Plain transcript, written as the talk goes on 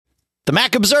The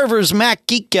Mac Observer's Mac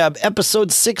Geek Gab,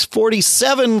 episode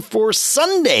 647 for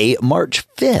Sunday, March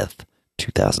 5th,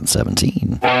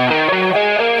 2017.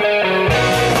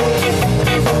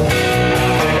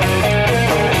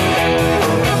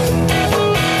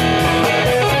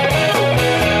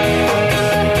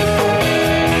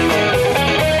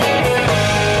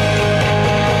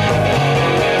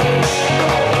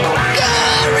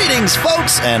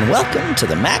 Folks, and welcome to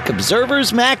the Mac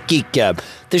Observer's Mac Geek Gab,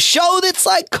 the show that's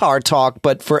like Car Talk,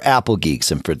 but for Apple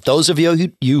geeks. And for those of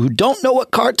you who don't know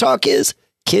what Car Talk is,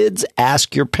 kids,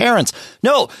 ask your parents.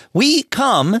 No, we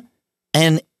come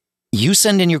and you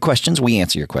send in your questions, we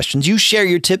answer your questions. You share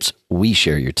your tips, we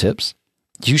share your tips.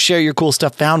 You share your cool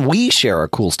stuff found, we share our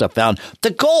cool stuff found. The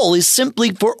goal is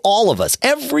simply for all of us,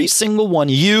 every single one,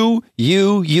 you,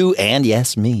 and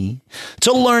yes, me,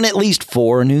 to learn at least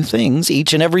 4 new things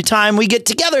each and every time we get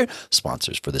together.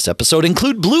 Sponsors for this episode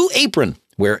include Blue Apron,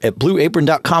 where at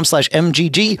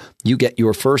blueapron.com/MGG, you get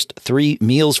your first 3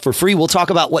 meals for free. We'll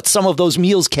talk about what some of those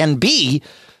meals can be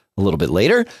a little bit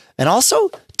later. And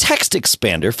also Text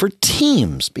Expander for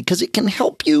Teams, because it can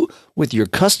help you with your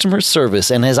customer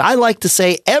service. And as I like to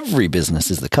say, every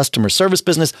business is the customer service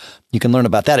business. You can learn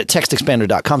about that at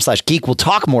textexpander.com/geek. We'll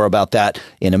talk more about that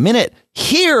in a minute.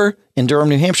 Here in Durham,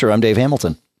 New Hampshire, I'm Dave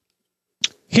Hamilton.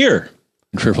 Here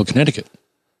in Fairfield, Connecticut,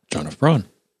 John F. Braun.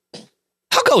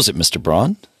 How goes it, Mr.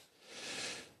 Braun?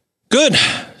 Good.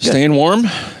 Staying warm,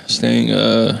 staying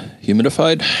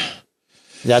humidified.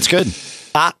 That's good.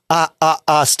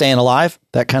 Staying alive,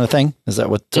 that kind of thing. Is that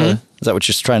what is that what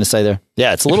you're trying to say there?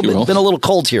 Yeah, it's a little bit been a little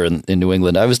cold here in New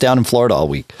England. I was down in Florida all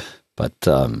week, but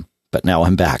now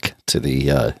I'm back to the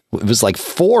it was like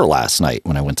 4 last night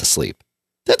when I went to sleep.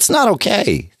 That's not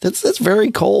okay. That's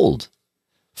very cold.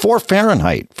 4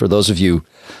 Fahrenheit for those of you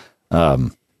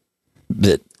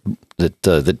that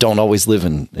don't always live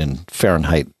in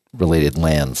Fahrenheit related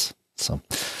lands. So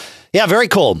yeah, very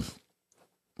cold.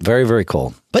 Very, very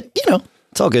cold. But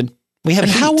it's all good. We have.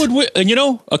 And how would we? And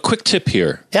a quick tip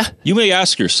here. Yeah. You may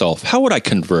ask yourself, how would I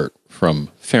convert from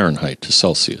Fahrenheit to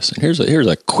Celsius? And here's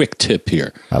a quick tip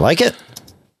here. I like it.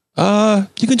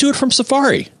 You can do it from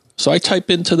Safari. So I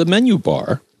type into the menu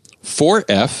bar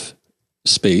 4F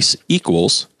space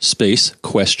equals space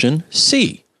question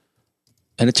C,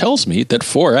 and it tells me that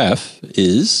 4F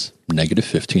is negative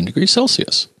 15 degrees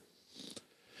Celsius.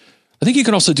 I think you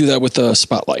can also do that with the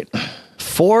Spotlight.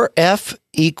 4F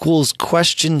equals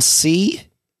question C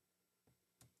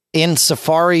in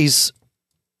Safari's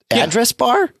address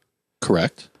bar?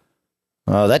 Correct.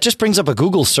 That just brings up a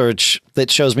Google search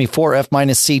that shows me 4F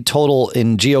minus C total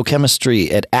in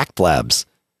geochemistry at ACT Labs.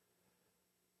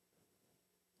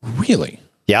 Really?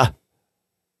 Yeah.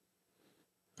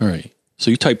 All right.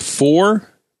 So you type 4,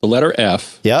 the letter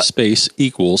F, space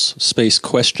equals space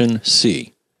question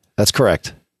C. That's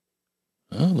correct.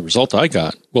 Oh, the result I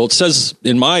got. Well, it says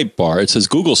in my bar, it says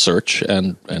Google search,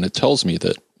 and it tells me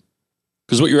that,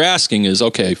 because what you're asking is,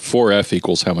 okay, 4F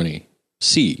equals how many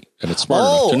C? And it's smart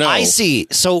enough to know. I see.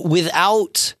 So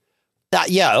without that,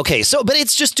 yeah, okay. So, but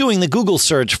it's just doing the Google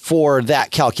search for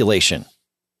that calculation.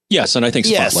 Yes, and I think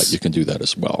Spotlight, you can do that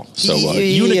as well. So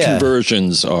unit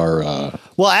conversions are...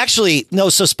 Well, actually, no,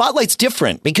 so Spotlight's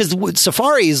different because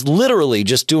Safari is literally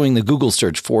just doing the Google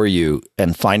search for you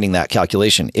and finding that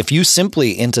calculation. If you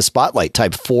simply into Spotlight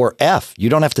type 4F, you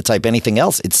don't have to type anything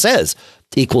else. It says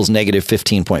equals negative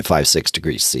 15.56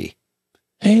 degrees C.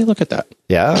 Hey, look at that.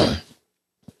 Yeah,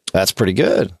 that's pretty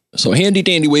good. So handy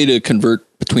dandy way to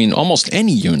convert between almost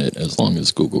any unit as long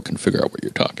as Google can figure out what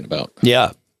you're talking about.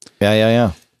 Yeah.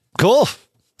 Cool.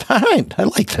 All right. I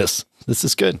like this. This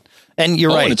is good. And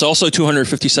you're right. And it's also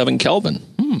 257 Kelvin.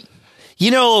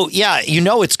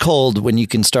 It's cold when you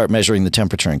can start measuring the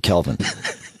temperature in Kelvin.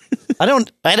 I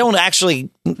don't actually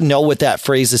know what that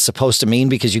phrase is supposed to mean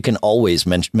because you can always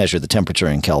measure the temperature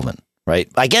in Kelvin, right?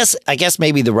 I guess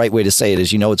maybe the right way to say it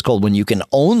is, it's cold when you can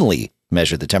only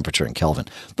measure the temperature in Kelvin.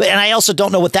 And I also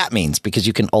don't know what that means because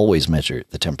you can always measure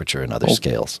the temperature in other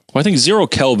scales. Well, I think 0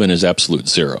 Kelvin is absolute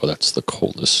zero. That's the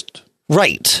coldest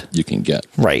you can get.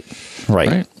 Right.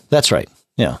 That's right.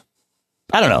 Yeah.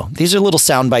 I don't know. These are little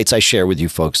sound bites I share with you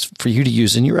folks for you to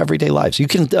use in your everyday lives. You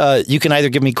can either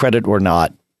give me credit or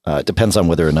not. It depends on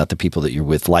whether or not the people that you're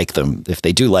with like them. If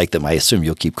they do like them, I assume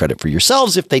you'll keep credit for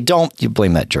yourselves. If they don't, you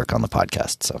blame that jerk on the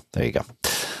podcast. So there you go.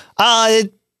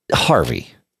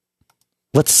 Harvey.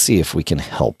 Let's see if we can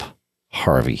help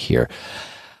Harvey here.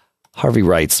 Harvey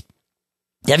writes,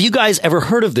 have you guys ever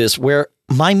heard of this where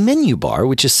my menu bar,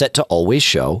 which is set to always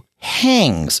show,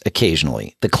 hangs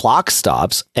occasionally? The clock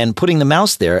stops and putting the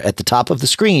mouse there at the top of the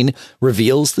screen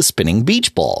reveals the spinning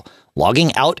beach ball.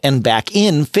 Logging out and back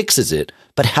in fixes it,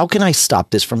 but how can I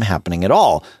stop this from happening at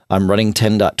all? I'm running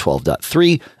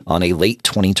 10.12.3 on a late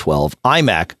 2012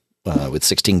 iMac with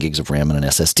 16 gigs of RAM and an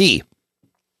SSD.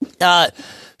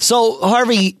 So,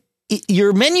 Harvey,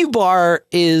 your menu bar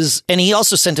is, and he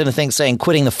also sent in a thing saying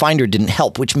quitting the Finder didn't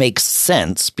help, which makes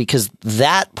sense because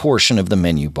that portion of the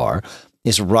menu bar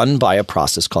is run by a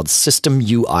process called System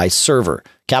UI Server,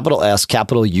 capital S,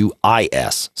 capital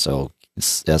UIS. So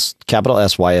it's capital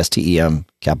SYSTEM,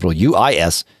 capital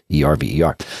UIS,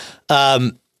 ERVER.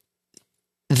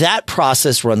 That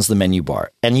process runs the menu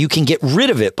bar, and you can get rid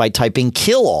of it by typing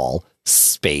kill all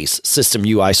space System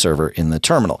UI Server in the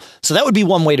terminal. So that would be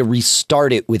one way to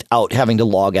restart it without having to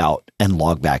log out and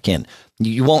log back in.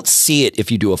 You won't see it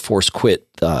if you do a force quit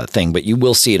thing, but you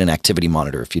will see it in Activity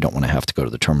Monitor. If you don't want to have to go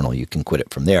to the terminal, you can quit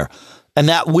it from there. And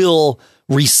that will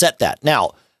reset that.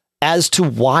 Now, as to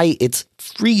why it's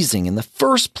freezing in the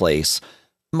first place,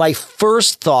 my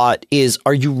first thought is,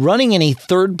 are you running any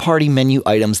third-party menu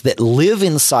items that live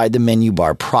inside the menu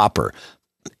bar proper?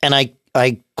 And I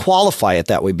qualify it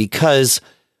that way because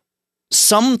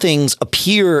some things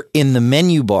appear in the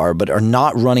menu bar but are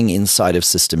not running inside of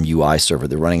System UI Server.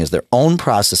 They're running as their own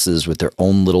processes with their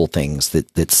own little things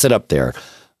that sit up there.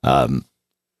 And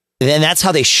that's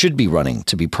how they should be running,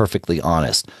 to be perfectly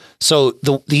honest. So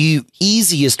the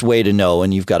easiest way to know,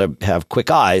 and you've got to have quick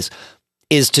eyes,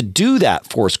 is to do that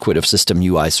force quit of System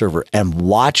UI Server and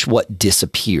watch what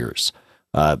disappears.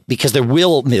 Because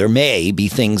there may be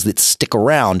things that stick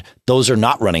around. Those are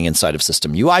not running inside of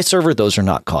System UI Server. Those are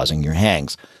not causing your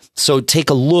hangs. So take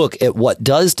a look at what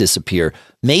does disappear.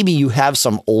 Maybe you have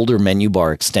some older menu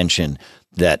bar extension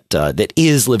that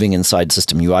is living inside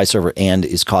System UI Server and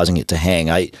is causing it to hang.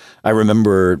 I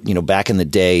remember, back in the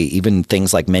day, even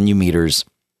things like menu meters,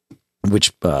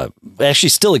 which actually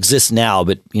still exists now,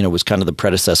 but was kind of the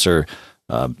predecessor,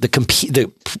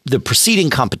 the preceding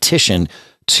competition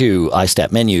to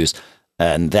iStat menus,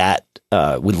 and that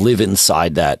would live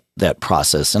inside that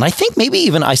process. And I think maybe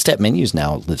even iStat menus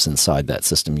now lives inside that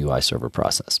System UI Server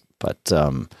process. But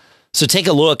so take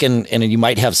a look, and you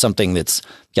might have something that's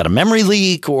got a memory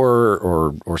leak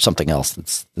or something else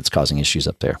that's causing issues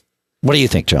up there. What do you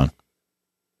think, John?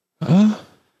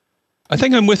 I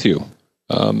think I'm with you.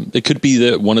 It could be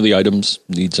that one of the items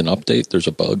needs an update. There's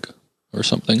a bug or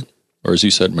something, or as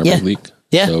you said, memory leak.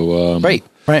 Yeah. So, right.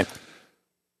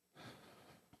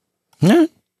 Yeah,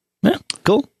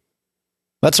 cool.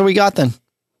 That's what we got then.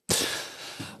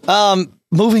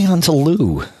 Moving on to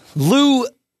Lou. Lou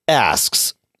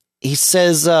asks, he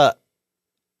says,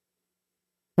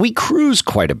 we cruise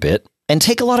quite a bit and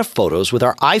take a lot of photos with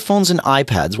our iPhones and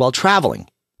iPads while traveling.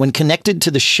 When connected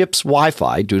to the ship's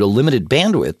Wi-Fi due to limited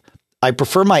bandwidth, I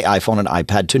prefer my iPhone and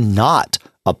iPad to not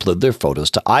upload their photos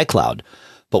to iCloud.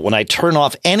 But when I turn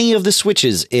off any of the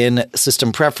switches in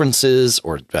System Preferences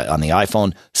or on the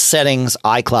iPhone, Settings,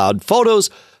 iCloud, Photos,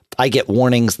 I get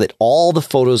warnings that all the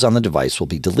photos on the device will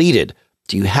be deleted.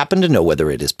 Do you happen to know whether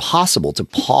it is possible to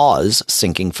pause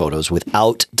syncing photos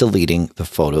without deleting the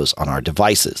photos on our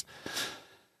devices?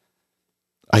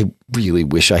 I really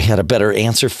wish I had a better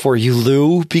answer for you,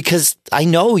 Lou, because I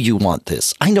know you want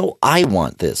this. I know I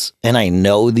want this. And I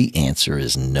know the answer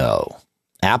is no.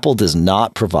 Apple does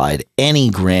not provide any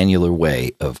granular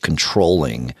way of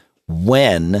controlling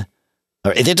when,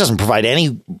 or it doesn't provide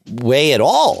any way at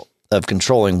all of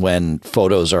controlling when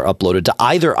photos are uploaded to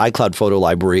either iCloud Photo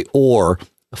Library or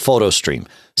PhotoStream.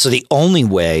 So the only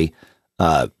way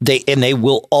they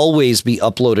will always be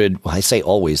uploaded. Well, I say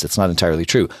always, that's not entirely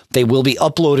true. They will be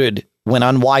uploaded when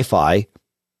on Wi-Fi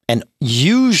and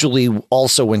usually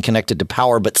also when connected to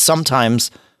power, but sometimes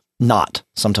not.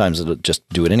 Sometimes it'll just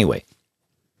do it anyway.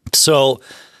 So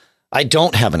I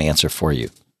don't have an answer for you.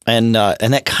 And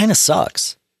that kind of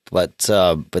sucks. But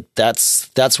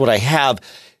that's what I have.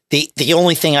 The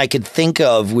only thing I could think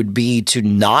of would be to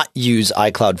not use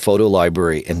iCloud Photo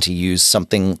Library and to use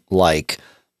something like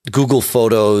Google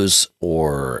Photos,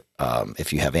 or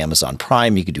if you have Amazon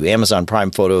Prime, you could do Amazon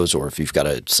Prime Photos, or if you've got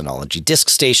a Synology disk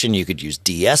station, you could use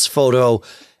DS Photo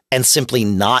and simply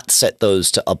not set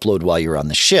those to upload while you're on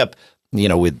the ship.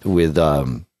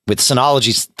 With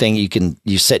Synology's thing,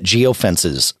 you set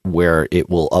geofences where it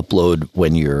will upload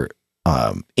when you're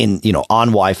on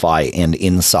Wi-Fi and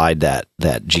inside that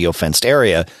geofenced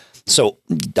area. So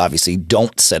obviously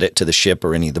don't set it to the ship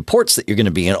or any of the ports that you're going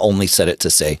to be in. Only set it to,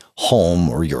 say, home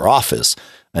or your office,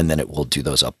 and then it will do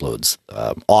those uploads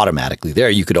automatically there.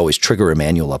 You could always trigger a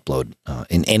manual upload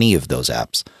in any of those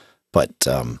apps, but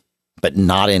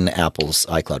not in Apple's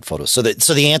iCloud Photos. So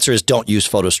the answer is don't use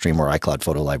PhotoStream or iCloud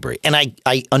Photo Library. And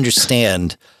I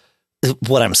understand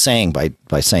what I'm saying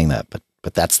by saying that,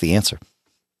 but that's the answer.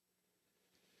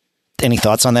 Any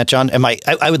thoughts on that, John?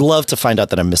 I would love to find out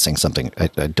that I'm missing something.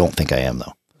 I don't think I am,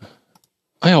 though.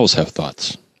 I always have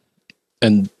thoughts,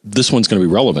 and this one's going to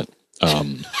be relevant.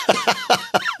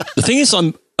 The thing is,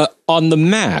 on the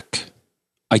Mac,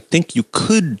 I think you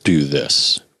could do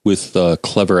this with a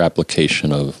clever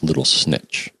application of Little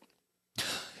Snitch.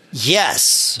 Yes.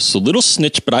 So Little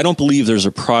Snitch, but I don't believe there's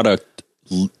a product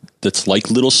that's like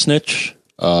Little Snitch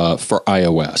for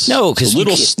iOS. No, because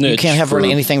Snitch you can't have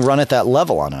anything run at that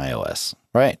level on iOS,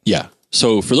 right? Yeah.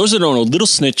 So for those that don't know, Little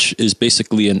Snitch is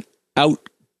basically an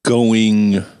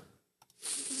outgoing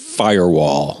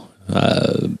firewall.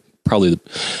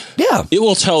 It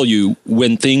will tell you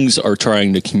when things are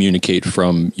trying to communicate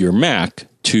from your Mac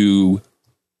to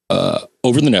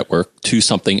over the network to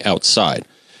something outside.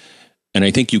 And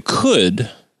I think you could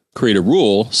create a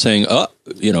rule saying, all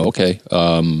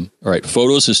right,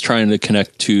 Photos is trying to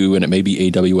connect to, and it may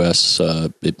be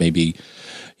AWS, it may be,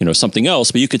 something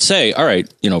else, but you could say, all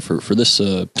right, for this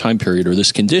time period or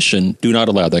this condition, do not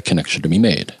allow that connection to be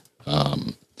made.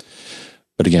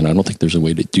 But again, I don't think there's a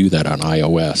way to do that on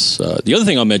iOS. The other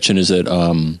thing I'll mention is that,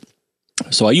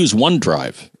 so I use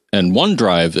OneDrive, and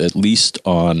OneDrive, at least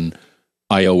on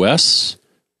iOS,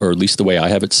 or at least the way I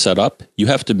have it set up, you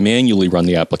have to manually run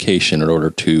the application in order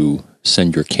to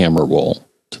send your camera roll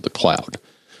to the cloud,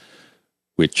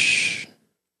 which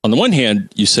on the one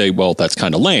hand, you say, well, that's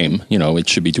kind of lame. It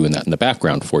should be doing that in the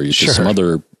background for you. Sure. Some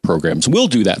other programs will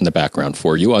do that in the background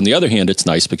for you. On the other hand, it's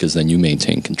nice because then you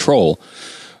maintain control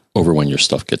over when your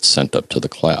stuff gets sent up to the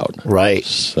cloud. Right.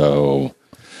 So,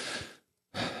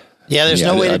 yeah, there's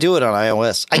no way to do it on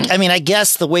iOS. I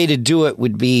guess the way to do it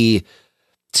would be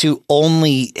to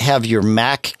only have your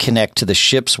Mac connect to the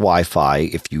ship's Wi-Fi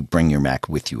if you bring your Mac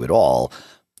with you at all,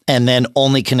 and then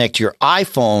only connect your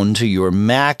iPhone to your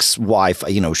Mac's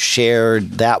Wi-Fi,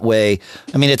 shared that way.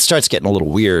 It starts getting a little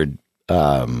weird.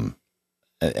 And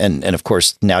of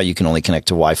course, now you can only connect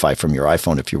to Wi-Fi from your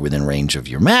iPhone if you're within range of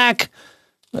your Mac.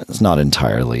 It's not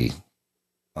entirely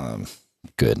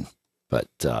good, but,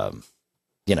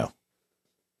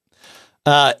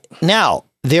 now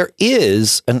there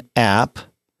is an app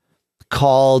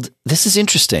called, this is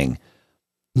interesting.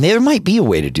 There might be a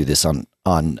way to do this on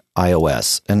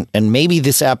iOS, and maybe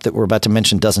this app that we're about to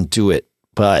mention doesn't do it,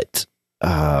 but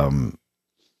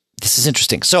this is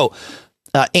interesting. So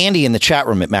Andy in the chat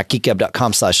room at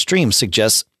macgeekgab.com/stream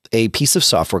suggests a piece of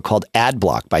software called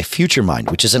AdBlock by FutureMind,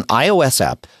 which is an iOS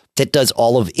app that does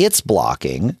all of its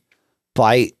blocking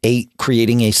by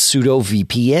creating a pseudo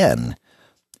VPN.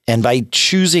 And by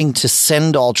choosing to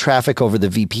send all traffic over the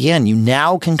VPN, you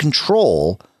now can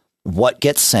control what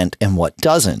gets sent and what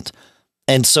doesn't.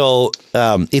 And so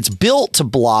it's built to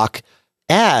block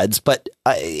ads, but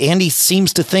Andy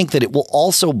seems to think that it will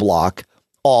also block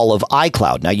all of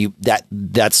iCloud. Now,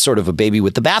 that's sort of a baby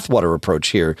with the bathwater approach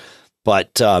here,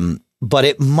 but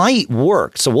it might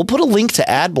work. So we'll put a link to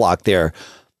AdBlock there.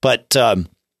 But I'm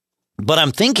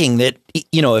thinking that,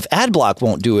 if AdBlock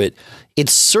won't do it,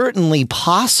 it's certainly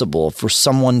possible for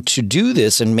someone to do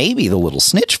this, and maybe the Little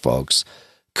Snitch folks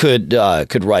could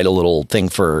write a little thing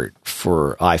for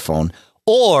iPhone,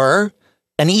 or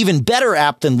an even better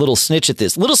app than Little Snitch at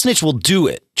this. Little Snitch will do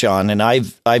it, John, and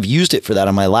I've used it for that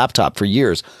on my laptop for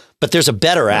years. But there's a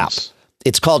better app.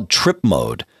 It's called Trip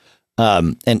Mode,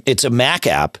 and it's a Mac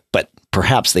app, but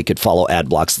perhaps they could follow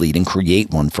AdBlock's lead and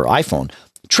create one for iPhone.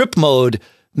 Trip Mode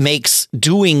makes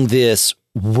doing this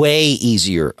way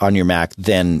easier on your Mac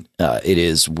than it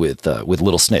is with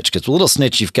Little Snitch. Because with Little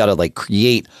Snitch, you've got to like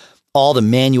create all the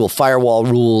manual firewall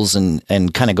rules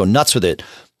and kind of go nuts with it.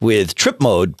 With Trip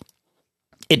Mode,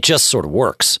 it just sort of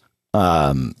works.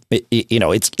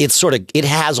 It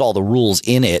has all the rules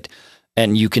in it,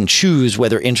 and you can choose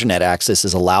whether internet access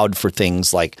is allowed for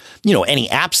things like, any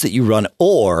apps that you run,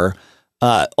 or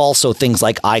also things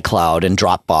like iCloud and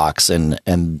Dropbox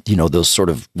and those sort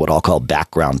of what I'll call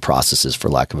background processes, for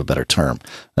lack of a better term.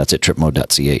 That's at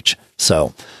tripmode.ch.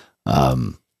 So,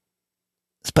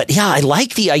 but yeah, I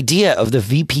like the idea of the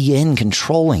VPN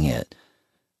controlling it.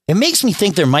 It makes me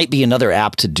think there might be another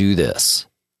app to do this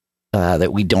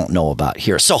that we don't know about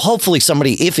here. So hopefully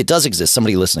somebody, if it does exist,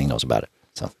 somebody listening knows about it.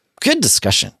 So good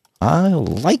discussion. I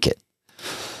like it.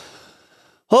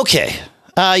 Okay.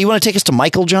 You want to take us to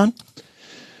Michael, John?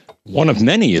 One of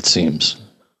many, it seems.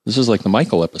 This is like the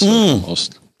Michael episode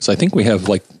almost. So I think we have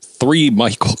like 3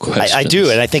 Michael questions. I do,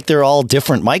 and I think they're all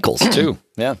different Michaels too.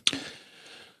 Yeah.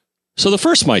 So the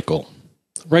first Michael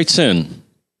writes in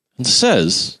and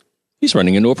says he's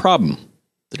running into a problem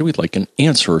that we'd like an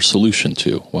answer or solution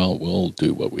to. Well, we'll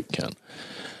do what we can.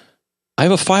 I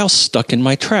have a file stuck in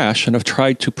my trash and I've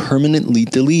tried to permanently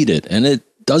delete it and it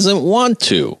doesn't want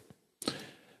to.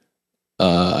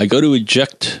 I go to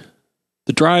eject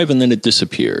the drive and then it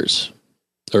disappears.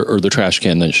 Or the trash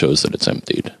can then shows that it's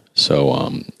emptied. So,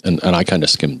 and I kind of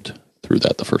skimmed through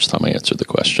that the first time I answered the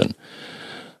question.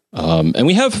 And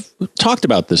we have talked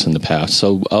about this in the past,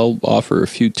 so I'll offer a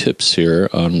few tips here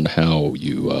on how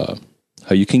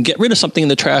you can get rid of something in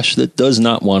the trash that does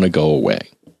not want to go away.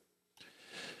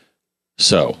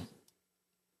 So,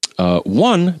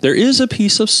 one, there is a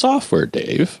piece of software,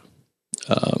 Dave,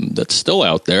 that's still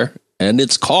out there, and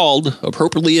it's called,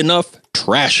 appropriately enough,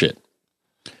 Trash It.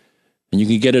 And you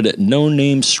can get it at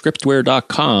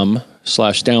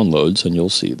nonamescriptware.com/downloads, and you'll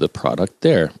see the product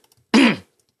there.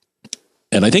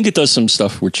 And I think it does some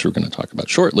stuff, which we're going to talk about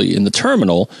shortly, in the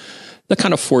terminal that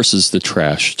kind of forces the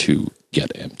trash to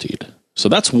get emptied. So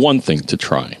that's one thing to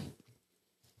try.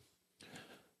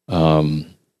 Now,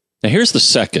 here's the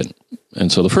second. And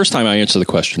so the first time I answer the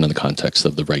question in the context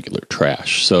of the regular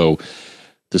trash. So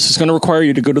this is going to require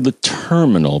you to go to the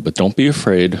terminal, but don't be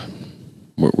afraid.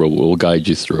 We'll guide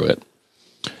you through it.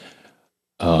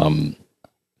 So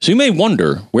you may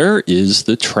wonder, where is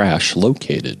the trash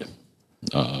located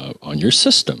on your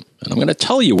system? And I'm going to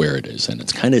tell you where it is. And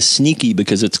it's kind of sneaky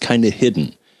because it's kind of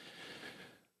hidden.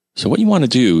 So what you want to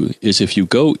do is if you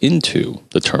go into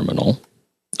the terminal,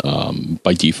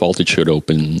 by default, it should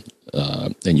open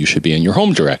and you should be in your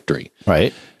home directory.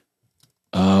 Right.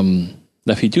 Now,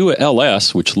 if you do a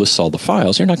ls, which lists all the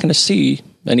files, you're not going to see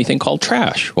anything called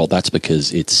trash. Well, that's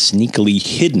because it's sneakily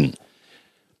hidden.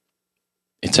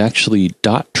 It's actually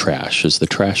 .trash is the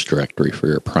trash directory for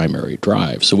your primary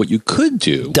drive. So what you could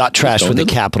do... .trash with a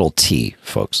capital T,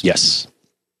 folks. Yes.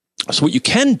 So what you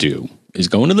can do is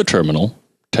go into the terminal,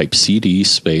 type cd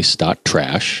space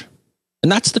 .trash,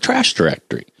 and that's the trash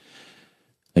directory.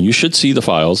 And you should see the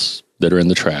files that are in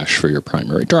the trash for your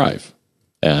primary drive.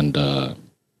 And the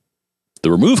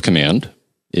remove command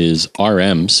is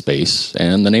rm space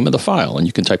and the name of the file. And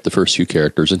you can type the first few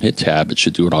characters and hit tab. It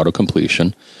should do an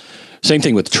auto-completion. Same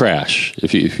thing with trash.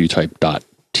 If you type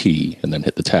 .t and then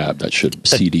hit the tab, that should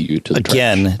cd you to the trash.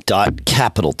 Again,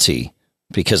 capital T,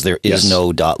 because there is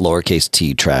no lowercase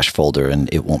t trash folder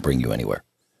and it won't bring you anywhere.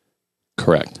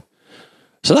 Correct.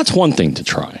 So that's one thing to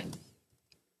try.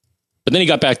 But then he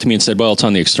got back to me and said, well, it's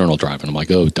on the external drive. And I'm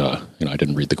like, oh, duh. I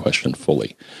didn't read the question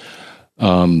fully.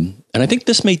 And I think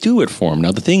this may do it for him.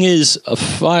 Now, the thing is, a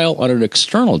file on an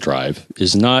external drive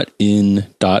is not in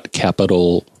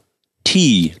capital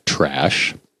T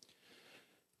trash.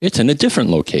 It's in a different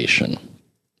location.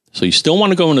 So you still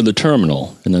want to go into the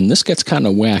terminal, and then this gets kind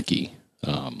of wacky.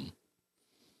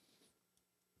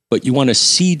 But you want to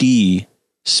cd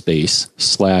space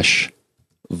 /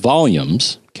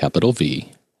 volumes, capital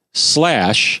V, /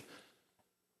 the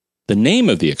name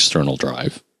of the external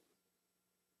drive.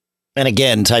 And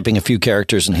again, typing a few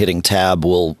characters and hitting tab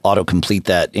will autocomplete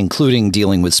that, including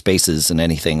dealing with spaces and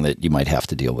anything that you might have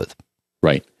to deal with.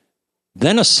 Right.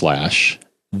 Then a /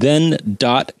 then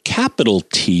capital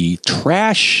T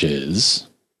trashes.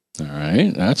 All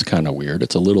right. That's kind of weird.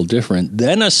 It's a little different.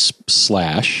 Then a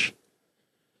 /,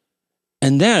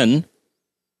 and then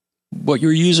what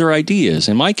your user ID is.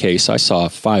 In my case, I saw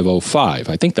 505.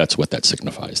 I think that's what that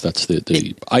signifies. That's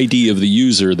the ID of the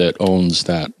user that owns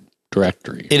that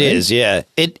directory. It is, yeah.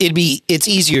 It's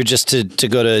easier just to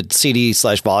go to cd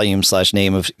 / volume /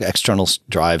 name of external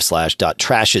drive /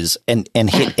 .trashes and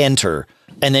hit enter,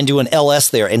 and then do an ls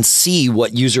there and see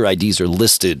what user IDs are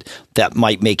listed. That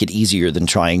might make it easier than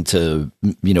trying to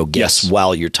guess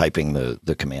while you're typing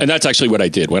the command. And that's actually what I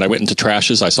did. When I went into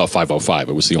trashes, I saw 505.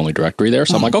 It was the only directory there.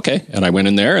 So I'm like, okay. And I went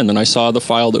in there, and then I saw the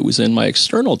file that was in my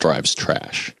external drive's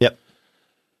trash. Yep.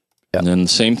 And then the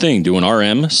same thing, do an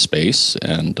rm space,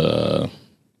 and I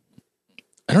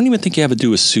don't even think you have to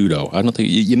do a sudo. I don't think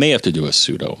you may have to do a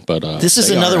sudo, but this is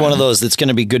another one of those that's going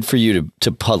to be good for you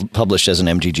to publish as an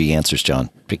MGG Answers, John,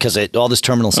 because all this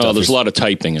terminal stuff. Oh, there's a lot of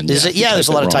typing, and there's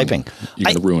a lot of typing.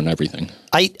 You're going to ruin everything.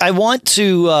 I want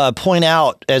to point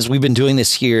out, as we've been doing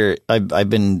this here, I've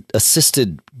been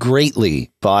assisted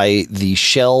greatly by the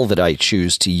shell that I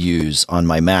choose to use on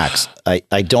my Macs.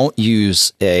 I don't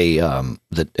use any of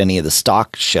the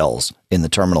stock shells in the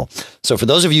terminal. So for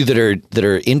those of you that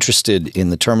are interested in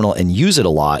the terminal and use it a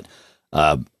lot,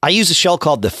 I use a shell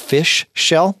called the Fish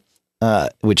shell,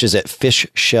 which is at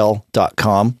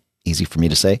fishshell.com. Easy for me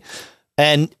to say.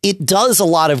 And it does a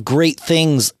lot of great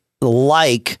things,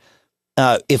 like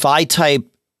if I type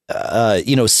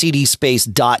cd space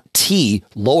 .t,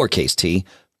 lowercase t,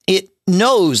 it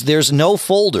knows there's no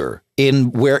folder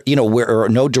in where or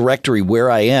no directory where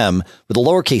I am with a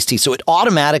lowercase t. So it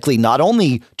automatically not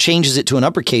only changes it to an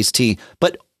uppercase T,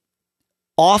 but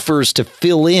offers to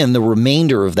fill in the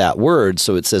remainder of that word.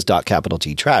 So it says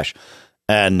 .T trash.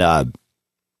 And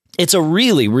it's a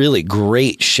really, really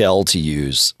great shell to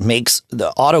use. Makes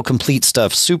the autocomplete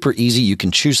stuff super easy. You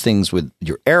can choose things with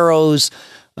your arrows.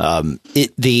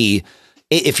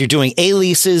 If you're doing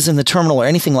aliases in the terminal or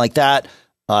anything like that,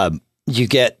 you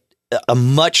get a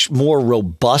much more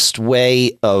robust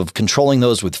way of controlling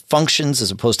those with functions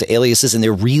as opposed to aliases, and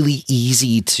they're really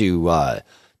easy to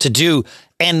do.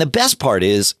 And the best part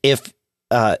is if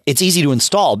it's easy to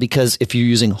install, because if you're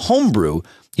using Homebrew,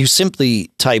 you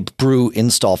simply type brew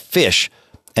install fish,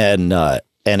 and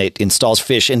it installs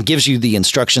fish and gives you the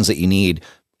instructions that you need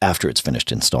after it's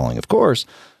finished installing, of course,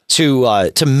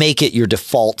 to make it your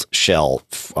default shell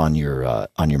on your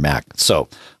Mac. So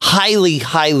highly,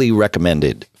 highly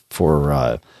recommended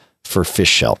for Fish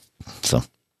Shell. So,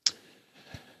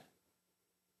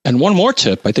 and one more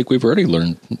tip. I think we've already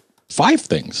learned 5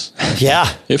 things.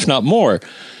 Yeah, if not more.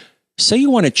 Say you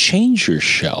want to change your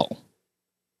shell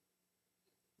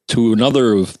to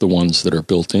another of the ones that are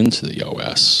built into the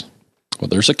OS. Well,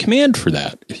 there's a command for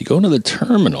that. If you go into the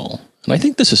terminal, and I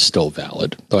think this is still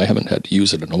valid, though I haven't had to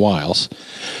use it in a while,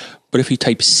 but if you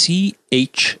type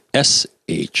CHSH,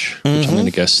 which I'm going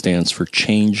to guess stands for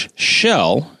change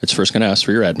shell, it's first going to ask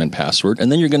for your admin password,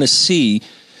 and then you're going to see,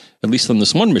 at least on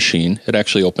this one machine, it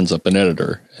actually opens up an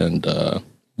editor, and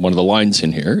one of the lines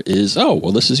in here is, oh,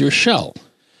 well, this is your shell.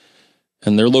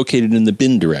 And they're located in the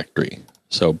bin directory.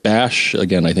 So bash,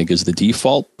 again, I think is the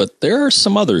default, but there are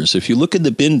some others. If you look at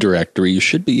the bin directory, you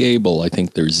should be able, I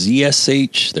think there's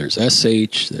ZSH, there's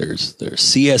SH, there's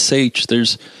CSH,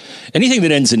 there's anything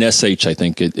that ends in SH, I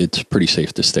think it's pretty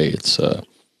safe to say it's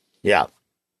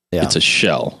it's a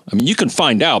shell. I mean, you can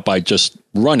find out by just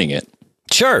running it.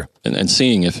 Sure. And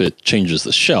seeing if it changes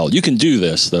the shell. You can do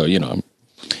this, though,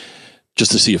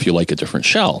 just to see if you like a different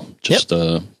shell. Just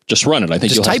run it. I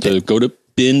think you'll have to go to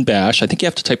bin bash. I think you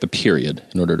have to type a period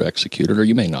in order to execute it, or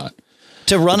you may not.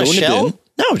 To run a shell?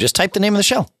 No, just type the name of the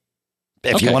shell.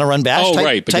 If you want to run bash,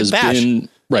 type bash.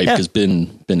 Because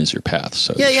bin is your path,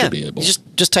 so you should be able.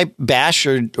 Just type bash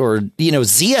or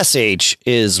ZSH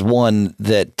is one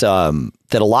that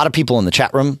a lot of people in the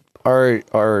chat room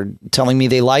are telling me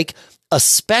they like,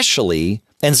 especially,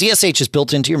 and ZSH is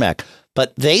built into your Mac,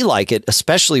 but they like it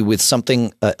especially with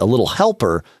something a little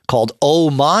helper called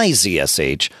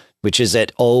OhMyZSH, which is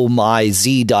at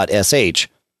ohmyz.sh,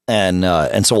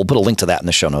 and so we'll put a link to that in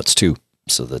the show notes too,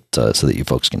 so that you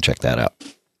folks can check that out.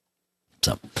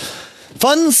 So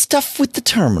fun stuff with the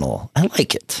terminal. I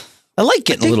like it. I like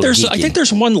getting a little geeky. I think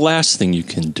there's one last thing you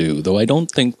can do, though I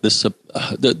don't think this.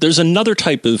 There's another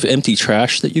type of empty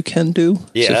trash that you can do.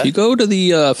 Yeah. So if you go to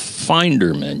the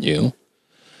Finder menu,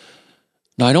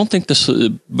 now I don't think this,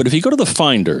 but if you go to the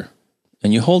Finder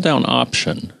and you hold down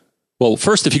Option. Well,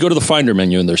 first, if you go to the Finder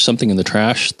menu and there's something in the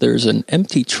trash, there's an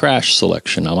empty trash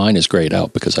selection. Now, mine is grayed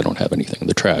out because I don't have anything in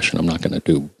the trash, and I'm not going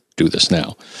to do this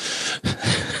now,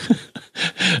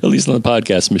 at least on the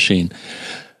podcast machine.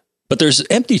 But there's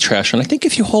empty trash, and I think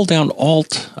if you hold down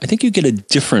Alt, I think you get a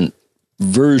different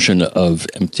version of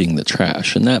emptying the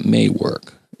trash, and that may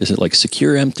work. Is it like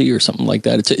Secure Empty or something like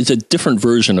that? It's a different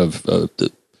version of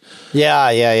the... Yeah.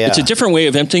 It's a different way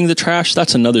of emptying the trash.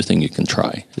 That's another thing you can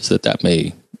try, is that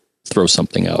may throw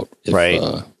something out if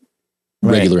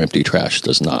regular empty trash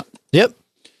does not. Yep.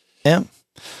 Yeah.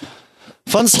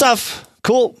 Fun stuff.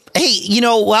 Cool. Hey,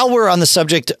 while we're on the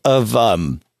subject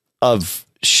of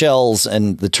shells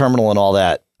and the terminal and all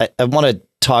that, I want to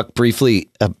talk briefly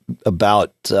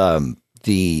about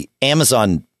the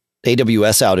Amazon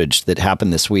AWS outage that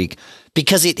happened this week,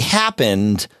 because it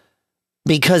happened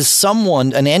because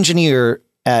an engineer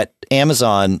at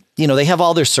Amazon, they have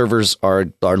all their servers are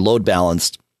load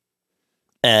balanced.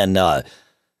 And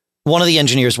one of the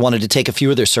engineers wanted to take a few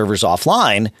of their servers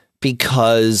offline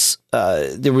because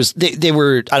they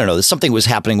were, I don't know, something was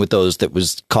happening with those that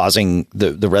was causing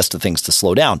the rest of things to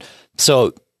slow down.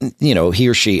 So, he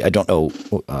or she, I don't know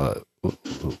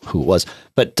who it was,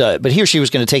 but he or she was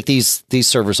going to take these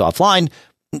servers offline,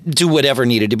 do whatever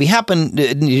needed to happen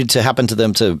to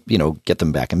them to, get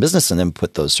them back in business, and then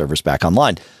put those servers back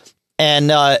online.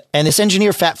 And this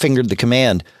engineer fat fingered the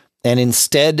command, and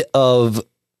instead of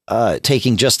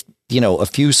taking just, a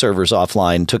few servers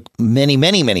offline, took many,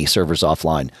 many, many servers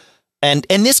offline. And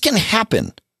this can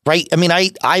happen, right? I mean,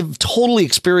 I've totally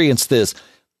experienced this.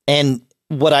 And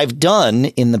what I've done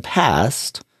in the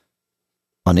past,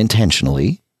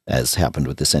 unintentionally, as happened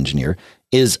with this engineer,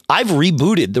 is I've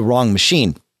rebooted the wrong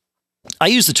machine. I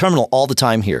use the terminal all the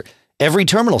time here. Every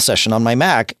terminal session on my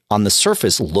Mac on the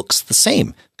surface looks the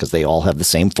same because they all have the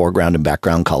same foreground and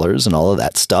background colors and all of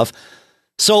that stuff.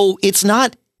 So it's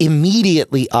not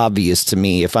immediately obvious to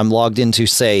me if I'm logged into,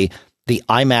 say, the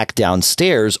iMac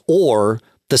downstairs or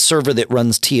the server that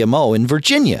runs TMO in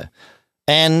Virginia.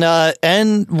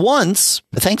 And once,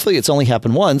 thankfully it's only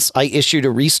happened once, I issued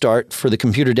a restart for the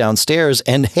computer downstairs.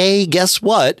 And hey, guess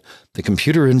what? The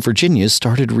computer in Virginia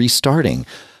started restarting.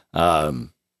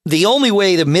 The only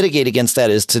way to mitigate against that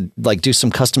is to like do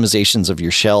some customizations of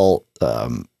your shell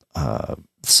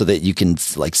so that you can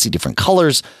like see different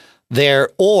colors there.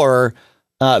 Or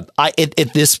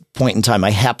at this point in time,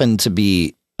 I happen to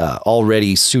be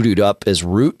already suited up as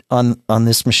root on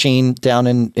this machine down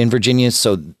in Virginia.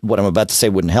 So what I'm about to say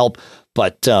wouldn't help.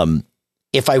 But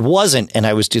if I wasn't and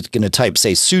I was just going to type,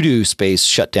 say, sudo space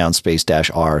shutdown space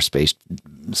 -r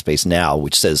space now,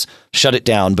 which says shut it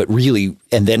down, but really,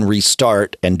 and then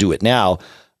restart and do it now.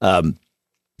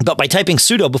 But by typing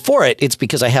sudo before it, it's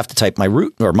because I have to type my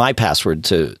root or my password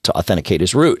to authenticate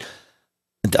as root.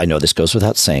 I know this goes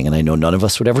without saying, and I know none of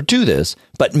us would ever do this,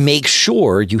 but make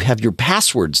sure you have your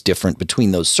passwords different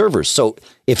between those servers. So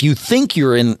if you think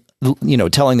you're in,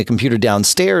 telling the computer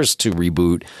downstairs to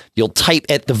reboot, you'll type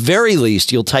at the very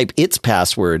least, you'll type its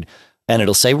password and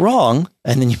it'll say wrong.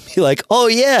 And then you'll be like, oh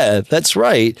yeah, that's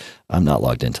right. I'm not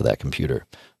logged into that computer.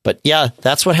 But yeah,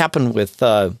 that's what happened with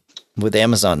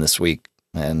Amazon this week.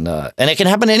 And it can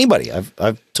happen to anybody.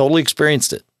 I've totally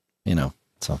experienced it,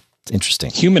 so it's interesting.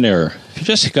 Human error. You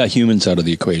just got humans out of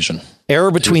the equation.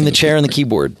 Error between the chair and the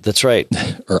keyboard. That's right.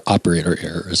 Or operator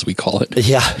error, as we call it.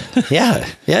 Yeah,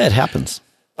 it happens.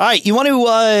 All right, you want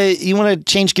to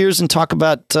change gears and talk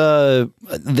about the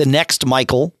next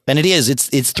Michael, and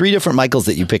it's 3 different Michaels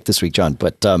that you picked this week, John.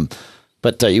 But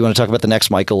you want to talk about the next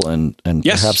Michael and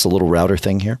yes. Perhaps a little router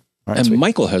thing here. All right, and sweet.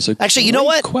 Michael has a actually. You know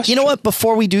what? Question. You know what?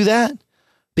 Before we do that,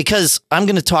 because I'm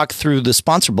going to talk through the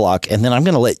sponsor block, and then I'm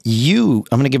going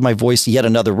to give my voice yet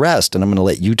another rest, and I'm going to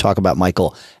let you talk about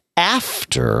Michael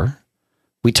after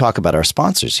we talk about our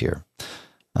sponsors here.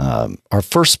 Our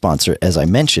first sponsor, as I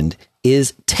mentioned,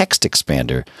 is Text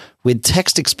Expander. With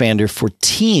Text Expander for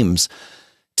Teams,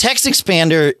 Text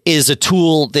Expander is a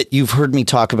tool that you've heard me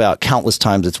talk about countless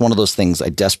times. It's one of those things I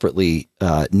desperately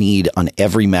need on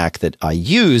every Mac that I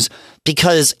use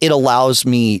because it allows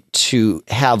me to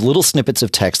have little snippets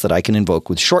of text that I can invoke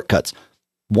with shortcuts.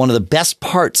 One of the best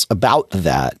parts about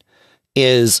that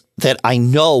is that I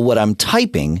know what I'm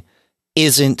typing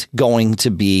isn't going to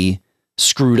be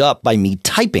screwed up by me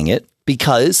typing it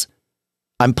because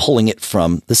I'm pulling it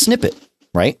from the snippet,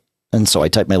 right? And so I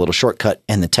type my little shortcut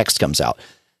and the text comes out.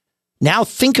 Now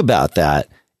think about that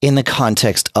in the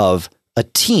context of a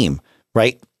team,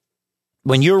 right?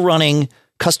 When you're running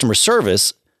customer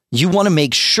service, you want to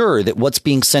make sure that what's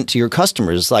being sent to your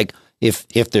customers, like if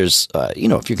there's,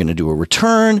 if you're going to do a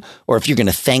return or if you're going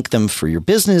to thank them for your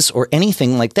business or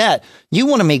anything like that, you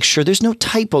want to make sure there's no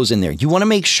typos in there. You want to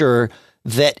make sure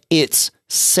that it's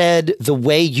said the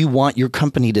way you want your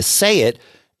company to say it.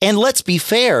 And let's be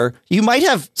fair, you might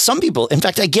have some people, in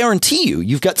fact, I guarantee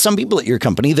you've got some people at your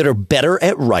company that are better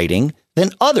at writing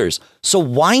than others. So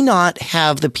why not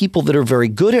have the people that are very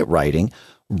good at writing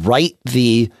write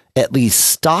the at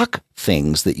least stock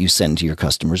things that you send to your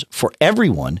customers for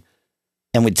everyone?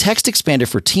 And with Text Expander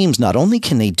for Teams, not only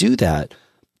can they do that,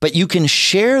 but you can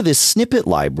share this snippet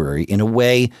library in a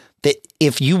way that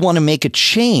if you want to make a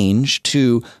change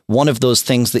to one of those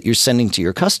things that you're sending to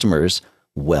your customers,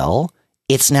 well,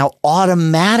 it's now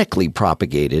automatically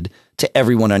propagated to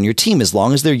everyone on your team. As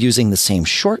long as they're using the same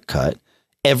shortcut,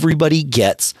 everybody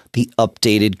gets the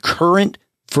updated current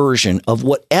version of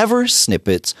whatever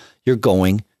snippets you're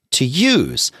going to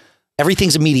use.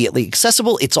 Everything's immediately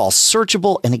accessible. It's all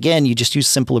searchable. And again, you just use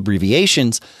simple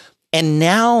abbreviations. And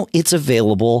now it's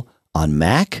available on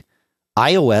Mac,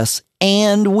 iOS,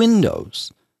 and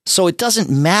Windows. So it doesn't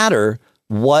matter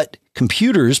what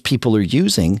computers people are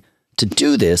using to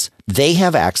do this. They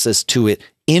have access to it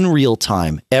in real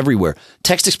time everywhere.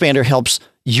 Text Expander helps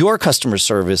your customer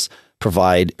service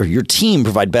provide, or your team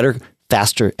provide better,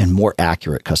 faster, and more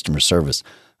accurate customer service.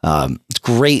 It's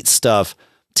great stuff.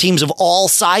 Teams of all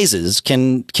sizes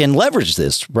can leverage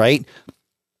this, right?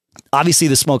 Obviously,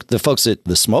 the folks at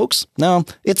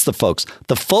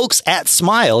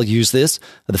Smile use this.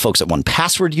 The folks at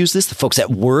 1Password use this. The folks at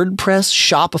WordPress,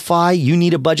 Shopify, You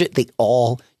Need a Budget, they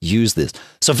all use this.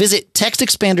 So visit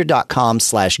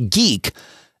textexpander.com/geek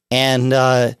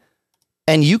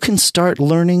and you can start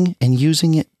learning and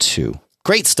using it too.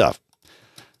 Great stuff.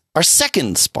 Our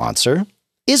second sponsor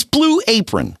is Blue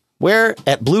Apron, where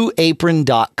at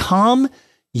blueapron.com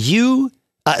you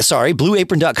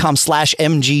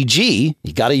blueapron.com/MGG.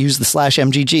 You got to use the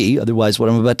 /MGG. Otherwise, what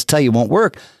I'm about to tell you won't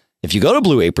work. If you go to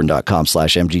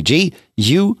blueapron.com/MGG,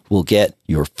 you will get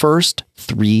your first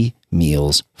 3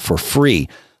 meals for free.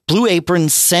 Blue Apron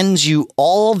sends you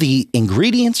all the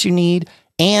ingredients you need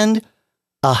and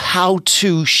a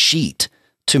how-to sheet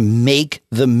to make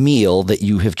the meal that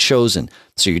you have chosen.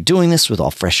 So you're doing this with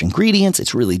all fresh ingredients.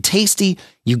 It's really tasty.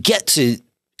 You get to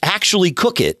actually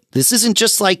cook it. This isn't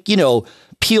just like, peel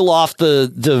off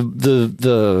the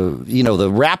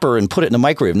wrapper and put it in the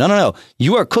microwave. No.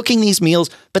 You are cooking these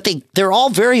meals, but they're all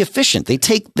very efficient.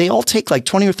 They all take like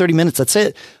 20 or 30 minutes. That's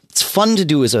it. It's fun to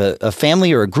do as a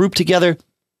family or a group together.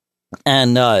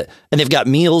 And they've got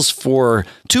meals for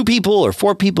 2 people or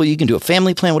 4 people. You can do a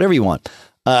family plan, whatever you want.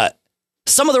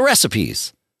 Some of the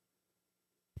recipes: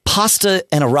 pasta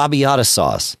and arrabbiata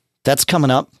sauce. That's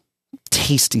coming up.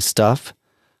 Tasty stuff.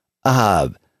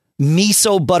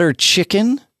 Miso butter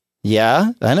chicken.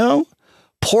 Yeah, I know.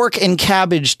 Pork and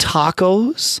cabbage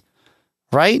tacos.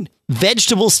 Right?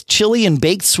 Vegetables, chili, and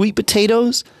baked sweet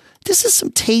potatoes. This is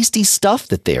some tasty stuff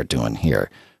that they're doing here.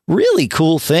 Really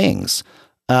cool things.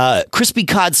 Crispy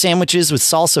cod sandwiches with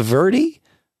salsa verde,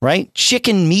 right?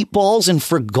 Chicken meatballs and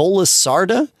frigola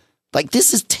sarda. Like,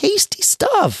 this is tasty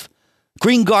stuff.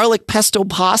 Green garlic pesto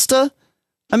pasta.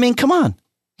 I mean, come on.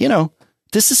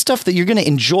 This is stuff that you're going to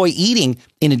enjoy eating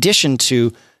in addition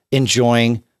to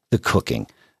enjoying the cooking.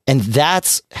 And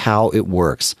that's how it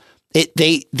works.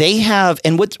 They have,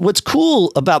 and what's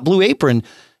cool about Blue Apron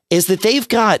is that they've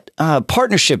got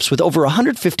partnerships with over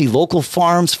 150 local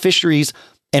farms, fisheries,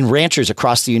 and ranchers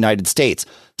across the United States.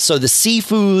 So the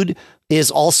seafood is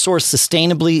all sourced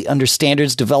sustainably under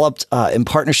standards developed in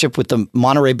partnership with the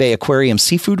Monterey Bay Aquarium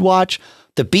Seafood Watch.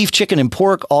 The beef, chicken, and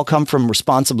pork all come from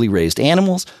responsibly raised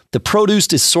animals. The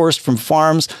produce is sourced from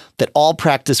farms that all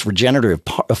practice regenerative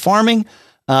farming.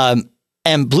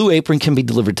 And Blue Apron can be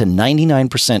delivered to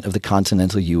 99% of the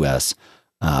continental U.S.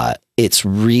 It's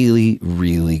really,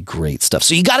 really great stuff.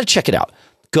 So you got to check it out.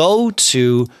 Go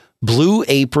to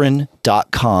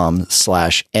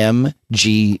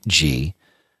blueapron.com/MGG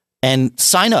and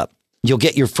sign up. You'll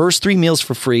get your first 3 meals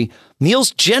for free.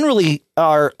 Meals generally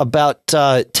are about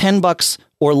 $10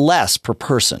 or less per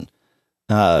person.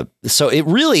 So it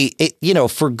really,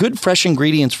 for good, fresh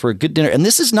ingredients for a good dinner. And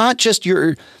this is not just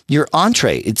your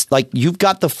entree. It's like you've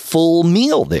got the full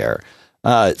meal there.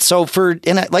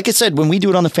 Like I said, when we do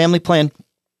it on the family plan,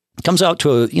 it comes out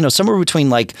to somewhere between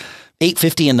like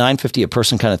 $8.50 and $9.50 a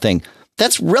person kind of thing.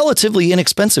 That's relatively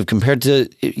inexpensive compared to,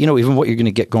 even what you're going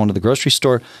to get going to the grocery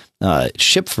store,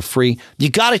 shipped for free. You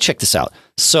got to check this out.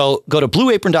 So go to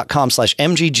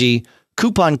blueapron.com/MGG.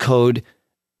 Coupon code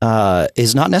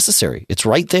is not necessary. It's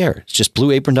right there. It's just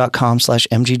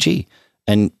blueapron.com/MGG.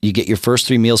 And you get your first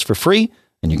 3 meals for free,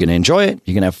 and you're going to enjoy it.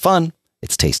 You're going to have fun.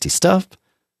 It's tasty stuff.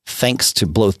 Thanks to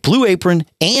both Blue Apron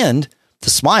and the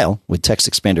Smile with Text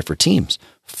Expander for Teams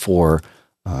for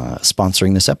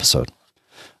sponsoring this episode.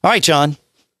 All right, John.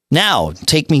 Now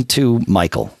take me to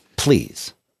Michael,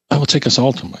 please. I will take us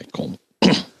all to Michael.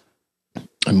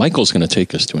 And Michael's going to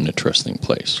take us to an interesting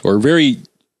place,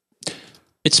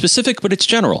 it's specific, but it's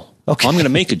general. Okay. I'm going to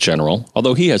make it general,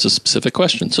 although he has a specific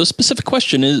question. So a specific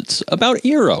question is about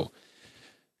Eero.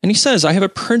 And he says, I have a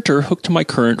printer hooked to my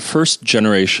current first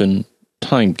generation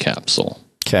time capsule.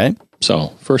 Okay. So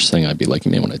first thing I'd be like,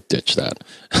 you may want to ditch that.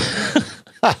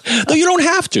 Though you don't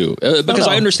have to, because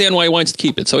I understand why he wants to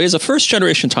keep it. So he has a first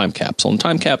generation time capsule. And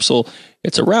time capsule,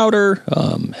 it's a router,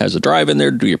 has a drive in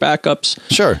there to do your backups.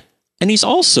 Sure. And he's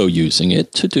also using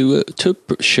it to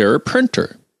share a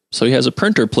printer. So he has a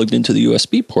printer plugged into the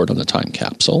USB port on the time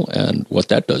capsule. And what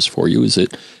that does for you is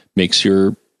it makes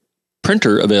your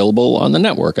printer available on the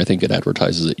network. I think it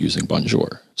advertises it using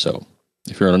Bonjour. So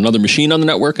if you're on another machine on the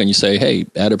network and you say, hey,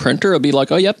 add a printer, it'll be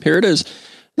like, oh, yep, here it is.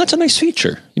 That's a nice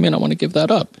feature. You may not want to give that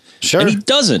up. Sure. And he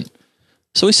doesn't.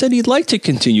 So he said he'd like to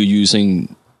continue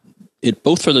using it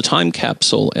both for the time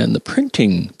capsule and the print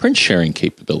sharing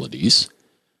capabilities.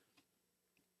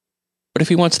 But if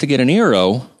he wants to get an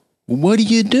Eero, what do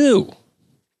you do?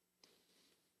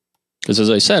 Because as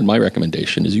I said, my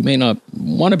recommendation is you may not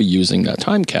want to be using that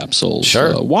time capsule's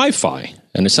Wi-Fi.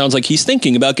 And it sounds like he's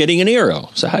thinking about getting an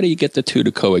Eero. So how do you get the two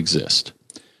to coexist?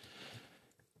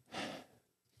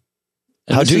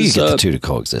 And how do you get the two to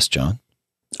coexist, John?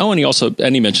 Oh,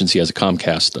 and he mentions he has a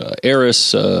Comcast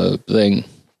Aris thing.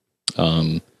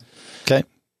 Okay.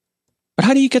 But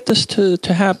how do you get this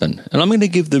to happen? And I'm going to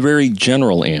give the very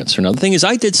general answer. Now, the thing is,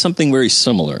 I did something very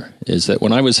similar, is that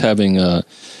when I was having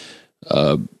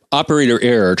operator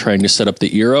error trying to set up the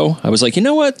Eero, I was like, you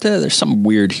know what? There's something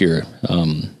weird here.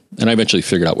 And I eventually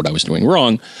figured out what I was doing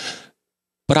wrong.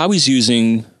 But I was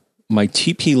using my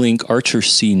TP-Link Archer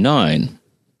C9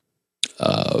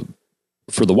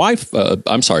 for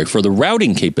the for the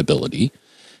routing capability,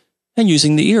 and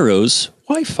using the Eero's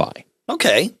Wi-Fi.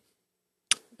 Okay.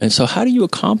 And so how do you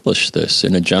accomplish this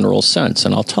in a general sense?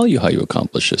 And I'll tell you how you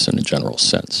accomplish this in a general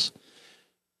sense.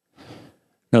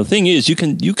 Now, the thing is, you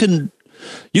can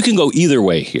go either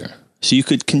way here. So you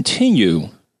could continue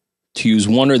to use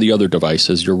one or the other device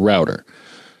as your router.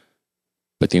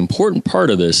 But the important part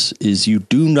of this is you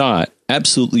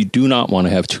absolutely do not want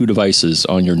to have two devices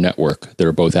on your network that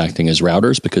are both acting as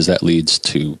routers, because that leads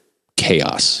to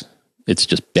chaos. It's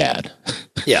just bad.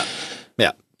 Yeah.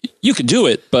 Yeah. You could do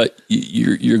it, but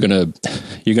you're gonna.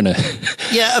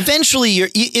 Yeah, eventually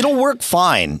it'll work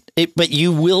fine, but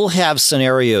you will have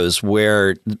scenarios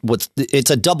where it's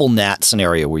a double NAT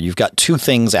scenario where you've got two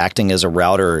things acting as a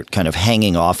router, kind of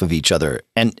hanging off of each other,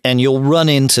 and you'll run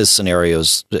into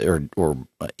scenarios or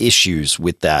issues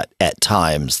with that at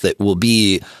times that will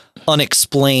be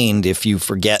unexplained if you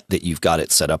forget that you've got it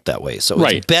set up that way. So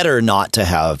it's better not to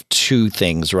have two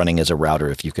things running as a router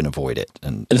if you can avoid it.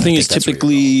 And the thing is,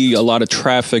 typically a lot of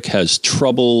traffic has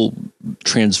trouble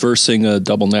transversing a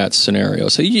double NAT scenario.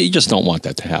 So you just don't want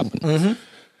that to happen. Mm-hmm.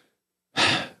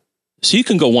 So you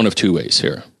can go one of two ways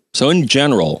here. So in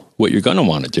general, what you're going to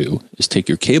want to do is take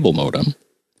your cable modem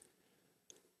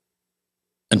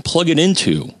and plug it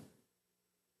into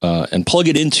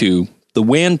the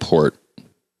WAN port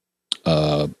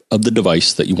of the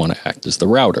device that you want to act as the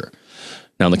router.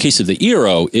 Now, in the case of the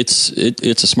Eero,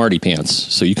 it's a smarty pants,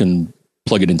 so you can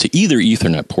plug it into either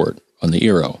Ethernet port on the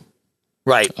Eero.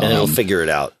 Right, and it'll figure it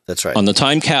out. That's right. On the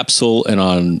time capsule and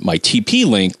on my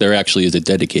TP-Link, there actually is a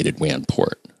dedicated WAN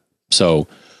port. So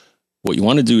what you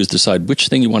want to do is decide which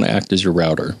thing you want to act as your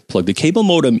router, plug the cable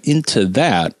modem into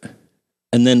that,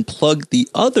 and then plug the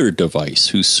other device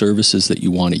whose services that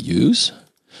you want to use.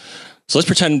 So let's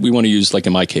pretend we want to use, like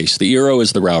in my case, the Eero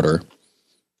as the router.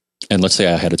 And let's say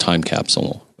I had a time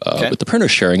capsule with the printer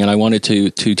sharing, and I wanted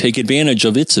to take advantage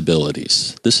of its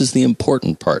abilities. This is the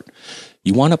important part.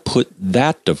 You want to put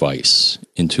that device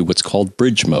into what's called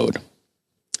bridge mode.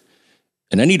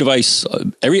 And any device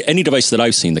that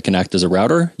I've seen that can act as a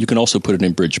router, you can also put it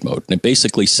in bridge mode. And it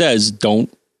basically says,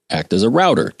 don't act as a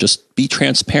router. Just be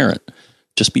transparent.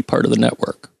 Just be part of the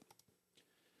network.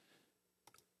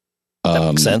 That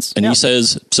makes sense. And he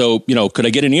says, so, could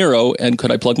I get an Eero and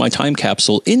could I plug my time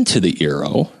capsule into the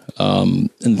Eero? And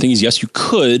the thing is, yes, you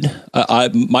could.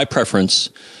 My preference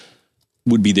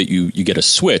would be that you get a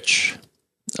switch,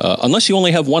 unless you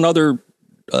only have one other,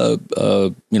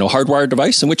 hardwired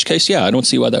device, in which case, I don't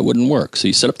see why that wouldn't work. So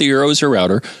you set up the Eero as your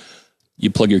router,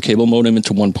 you plug your cable modem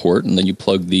into one port, and then you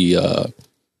plug the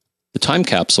time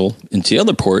capsule into the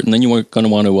other port, and then you're going to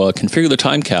want to configure the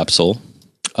time capsule,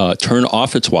 turn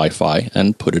off its Wi-Fi,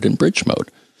 and put it in bridge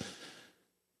mode.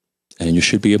 And you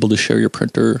should be able to share your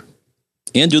printer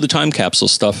and do the time capsule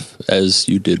stuff as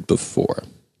you did before.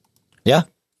 Yeah.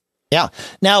 Yeah.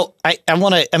 Now,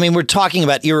 we're talking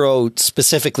about Eero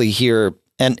specifically here,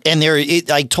 and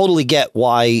I totally get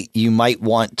why you might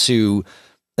want to.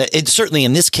 It's certainly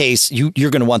in this case, you're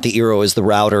going to want the Eero as the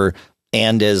router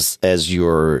and as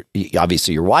your,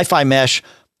 obviously, your Wi-Fi mesh,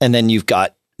 and then you've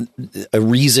got a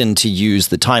reason to use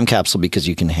the time capsule because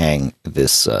you can hang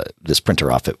this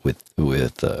printer off it with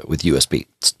USB.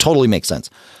 It totally makes sense.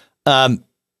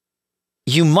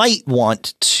 You might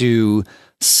want to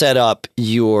set up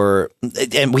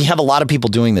and we have a lot of people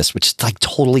doing this, which is like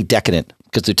totally decadent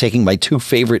because they're taking my two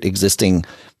favorite existing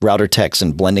router techs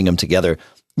and blending them together,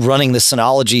 running the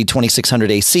Synology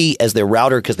 2600 AC as their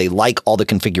router because they like all the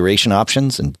configuration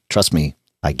options. And trust me,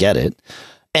 I get it.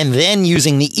 And then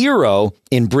using the Eero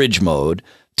in bridge mode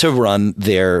to run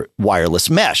their wireless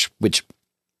mesh, which,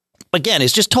 again,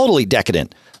 is just totally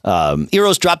decadent.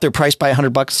 Eero's dropped their price by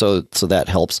 $100, so that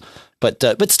helps.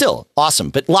 But still, awesome.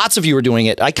 But lots of you are doing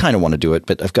it. I kind of want to do it,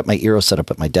 but I've got my Eero set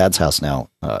up at my dad's house now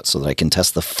so that I can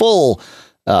test the full,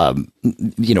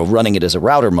 running it as a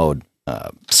router mode.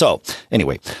 So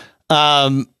anyway,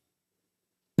 the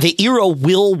Eero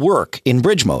will work in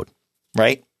bridge mode,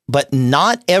 right? But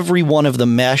not every one of the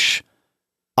mesh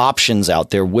options out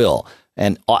there will.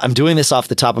 And I'm doing this off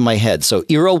the top of my head. So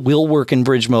Eero will work in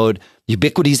bridge mode.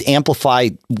 Ubiquiti's Amplify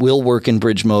will work in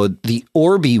bridge mode. The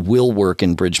Orbi will work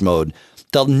in bridge mode.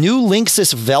 The new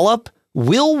Linksys Velop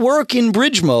will work in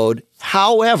bridge mode.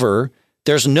 However,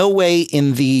 there's no way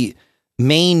in the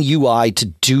main UI to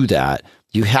do that.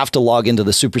 You have to log into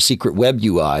the super secret web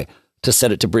UI to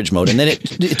set it to bridge mode. And then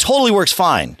it totally works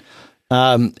fine.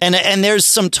 And there's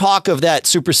some talk of that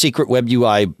super secret web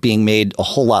UI being made a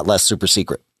whole lot less super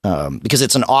secret. because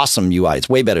it's an awesome UI. It's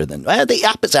way better than the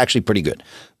app is actually pretty good,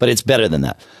 but it's better than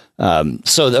that.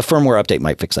 So the firmware update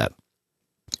might fix that.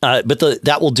 But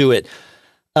that will do it.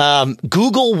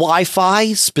 Google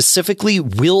Wi-Fi specifically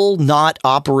will not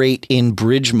operate in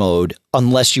bridge mode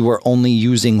unless you are only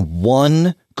using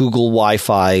one Google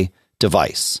Wi-Fi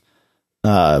device.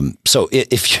 So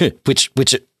if you, which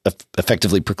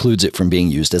effectively precludes it from being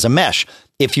used as a mesh.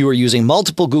 If you are using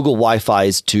multiple Google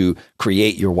Wi-Fis to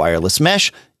create your wireless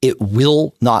mesh, it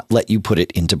will not let you put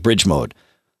it into bridge mode.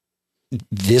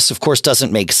 This, of course,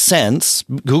 doesn't make sense.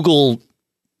 Google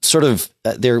sort of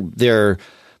their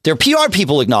PR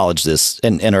people acknowledge this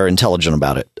and are intelligent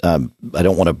about it. I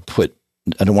don't want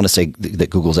to say that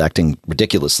Google's acting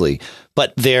ridiculously,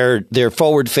 but their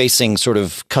forward-facing sort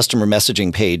of customer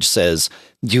messaging page says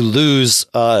you lose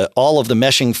all of the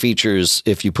meshing features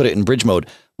if you put it in bridge mode.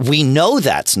 We know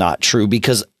that's not true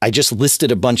because I just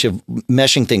listed a bunch of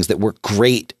meshing things that work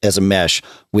great as a mesh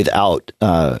without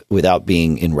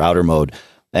being in router mode.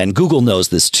 And Google knows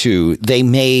this too. They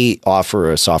may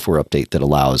offer a software update that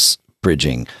allows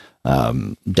bridging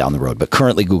down the road, but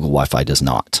currently Google Wi-Fi does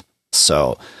not.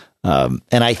 So, and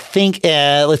I think,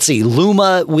 let's see,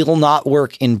 Luma will not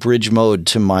work in bridge mode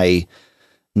to my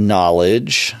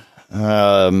knowledge.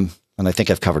 And I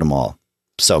think I've covered them all.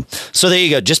 So there you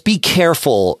go. Just be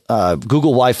careful.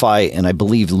 Google Wi-Fi and I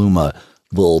believe Luma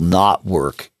will not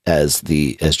work as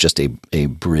just a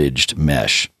bridged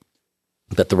mesh,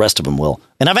 but the rest of them will.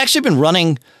 And I've actually been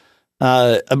running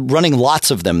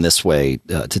lots of them this way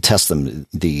to test them.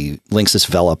 The Linksys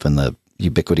Velop and the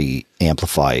Ubiquiti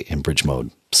Amplify in bridge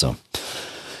mode. So,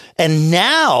 and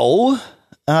now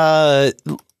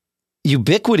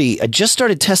Ubiquiti. I just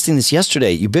started testing this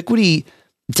yesterday. Ubiquiti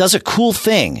does a cool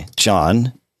thing,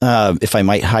 John. If I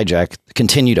might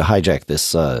continue to hijack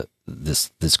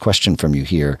this question from you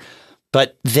here,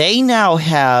 but they now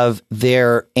have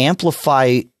their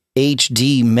Amplify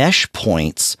HD mesh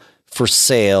points for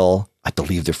sale. I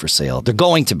believe they're for sale. They're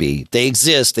going to be. They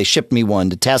exist. They shipped me one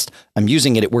to test. I'm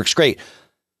using it. It works great.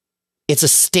 It's a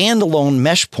standalone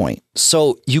mesh point,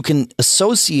 so you can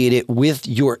associate it with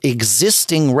your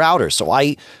existing router. So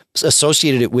I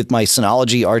associated it with my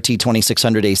Synology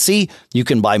RT2600AC. You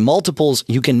can buy multiples.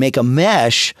 You can make a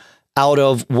mesh out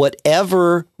of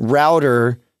whatever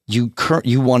router you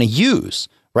want to use,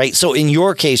 right? So in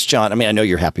your case, John, I mean, I know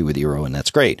you're happy with Eero, and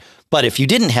that's great. But if you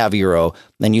didn't have Eero,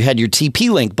 then you had your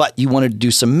TP-Link, but you wanted to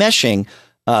do some meshing,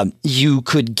 you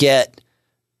could get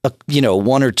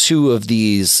one or two of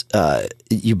these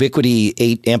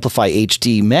Ubiquiti Amplify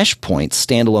HD mesh points,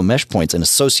 standalone mesh points, and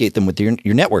associate them with your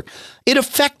network. It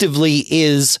effectively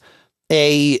is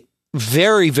a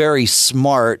very, very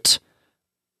smart,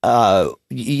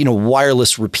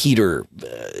 wireless repeater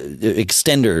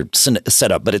extender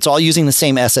setup, but it's all using the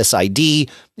same SSID.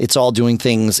 It's all doing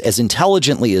things as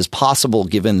intelligently as possible,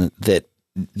 given that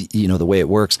the way it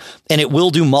works, and it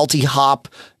will do multi-hop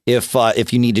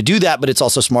if you need to do that, but it's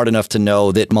also smart enough to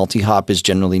know that multi-hop is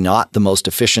generally not the most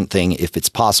efficient thing if it's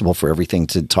possible for everything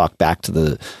to talk back to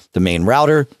the main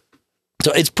router.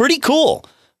 So it's pretty cool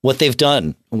what they've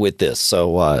done with this.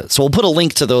 So we'll put a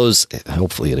link to those.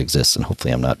 Hopefully it exists, and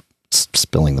hopefully I'm not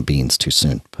spilling the beans too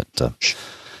soon. But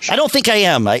I don't think I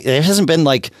am. There hasn't been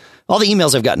all the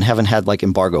emails I've gotten haven't had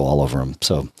embargo all over them.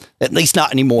 So at least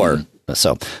not anymore.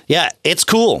 So yeah, it's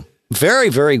cool. Very,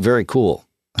 very, very cool.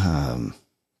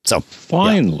 So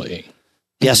finally, yeah.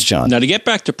 Yes, John. Now to get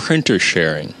back to printer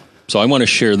sharing. So I want to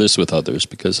share this with others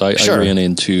because I ran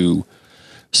into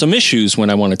some issues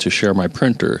when I wanted to share my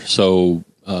printer. So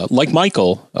like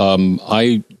Michael,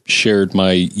 I shared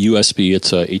my USB.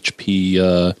 It's a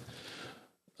HP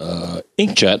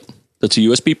inkjet. That's a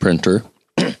USB printer.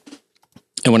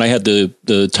 And when I had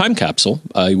the time capsule,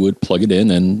 I would plug it in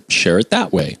and share it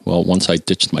that way. Well, once I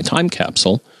ditched my time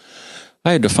capsule,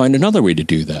 I had to find another way to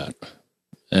do that.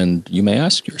 And you may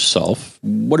ask yourself,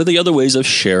 what are the other ways of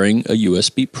sharing a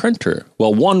USB printer?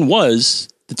 Well, one was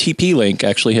the TP-Link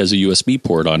actually has a USB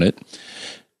port on it.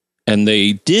 And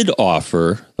they did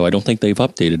offer, though I don't think they've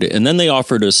updated it, and then they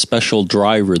offered a special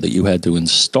driver that you had to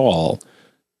install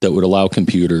that would allow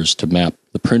computers to map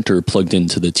the printer plugged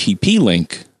into the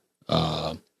TP-Link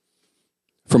from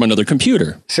another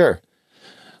computer. Sure.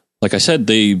 Like I said,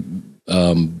 they,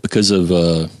 because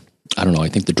of... I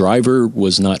think the driver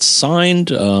was not signed.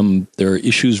 There are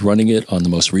issues running it on the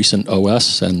most recent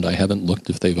OS, and I haven't looked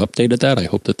if they've updated that. I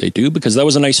hope that they do, because that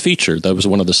was a nice feature. That was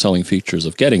one of the selling features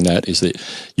of getting that, is that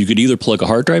you could either plug a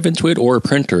hard drive into it or a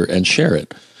printer and share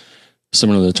it,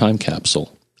 similar to the time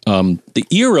capsule. The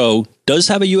Eero does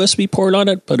have a USB port on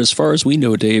it, but as far as we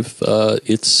know, Dave,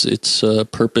 its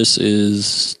purpose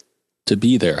is to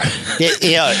be there.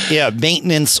 Yeah.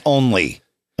 Maintenance only.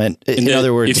 And in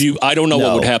other words, I don't know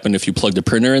what would happen if you plugged a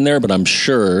printer in there, but I'm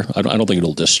sure I don't think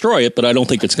it'll destroy it, but I don't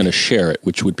think it's going to share it,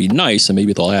 which would be nice. And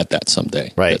maybe they'll add that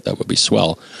someday. Right. That would be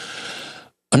swell.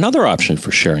 Another option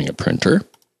for sharing a printer,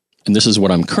 and this is what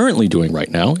I'm currently doing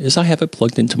right now, is I have it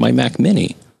plugged into my Mac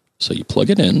Mini. So you plug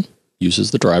it in,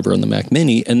 uses the driver on the Mac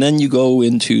Mini, and then you go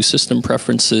into system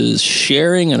preferences,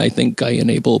 sharing, and I think I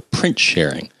enable print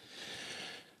sharing.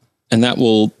 And that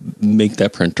will make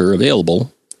that printer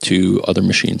available to other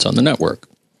machines on the network.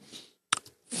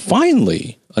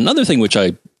 Finally, another thing which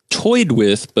I toyed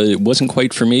with, but it wasn't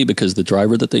quite for me because the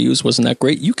driver that they use wasn't that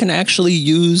great. You can actually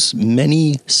use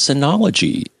many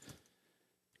Synology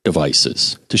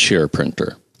devices to share a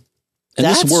printer. And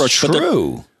that's this works,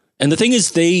 true. And the thing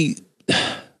is,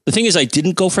 I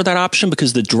didn't go for that option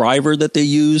because the driver that they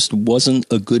used wasn't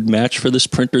a good match for this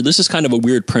printer. This is kind of a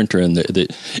weird printer in that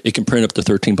it can print up to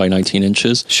 13 by 19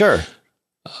 inches. Sure.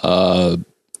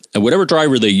 And whatever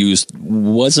driver they used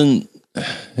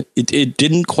it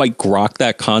didn't quite grok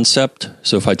that concept.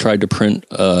 So if I tried to print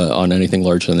on anything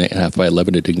larger than 8.5 by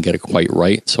 11, it didn't get it quite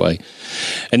right. And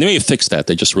they may have fixed that.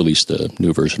 They just released a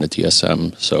new version of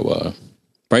DSM. So,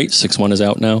 right, 6.1 is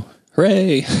out now.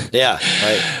 Hooray! Yeah,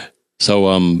 right. So,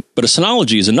 but a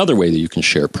Synology is another way that you can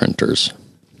share printers,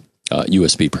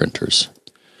 USB printers.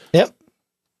 Yep.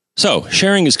 So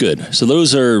sharing is good. So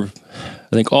those are, I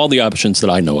think, all the options that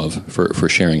I know of for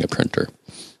sharing a printer.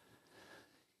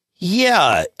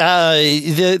 Yeah.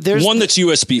 There's one that's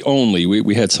USB only.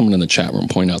 We had someone in the chat room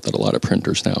point out that a lot of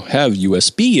printers now have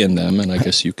USB in them, and I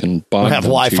guess you can bond have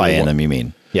Wi-Fi in them, you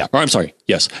mean? Yeah. Or I'm sorry.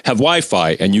 Yes. Have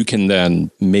Wi-Fi, and you can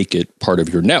then make it part of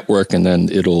your network, and then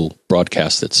it'll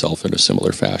broadcast itself in a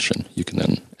similar fashion. You can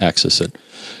then access it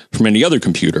from any other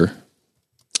computer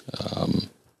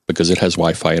because it has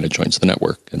Wi-Fi and it joins the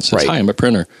network and says, "Hi, I'm a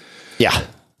printer." Yeah.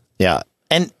 Yeah.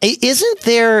 And isn't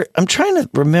there, I'm trying to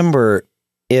remember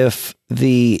if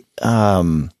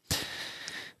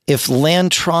if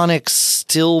Lantronix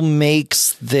still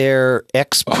makes their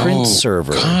Xprint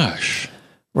server. Gosh.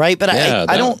 Right. But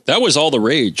I don't. That was all the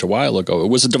rage a while ago. It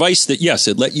was a device that, yes,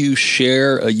 it let you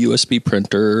share a USB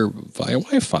printer via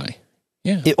Wi-Fi.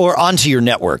 Yeah. Or onto your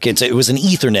network. It was an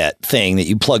Ethernet thing that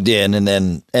you plugged in and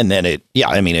then it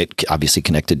obviously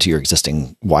connected to your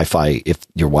existing Wi-Fi if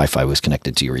your Wi-Fi was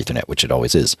connected to your Ethernet, which it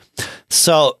always is.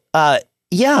 So, I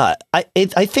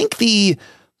think the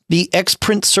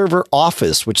Xprint server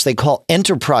office, which they call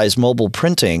enterprise mobile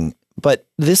printing, but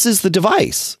this is the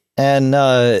device. And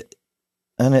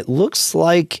it looks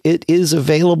like it is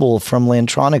available from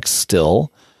Lantronix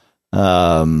still.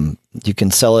 You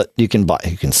can sell it. You can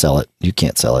sell it. You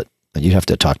can't sell it. You have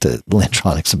to talk to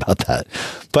Lantronix about that.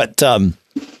 But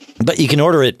you can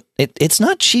order it. It's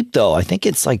not cheap though. I think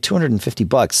it's like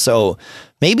 $250. So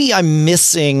maybe I'm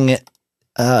missing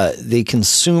the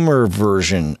consumer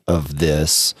version of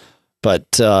this. But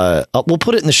we'll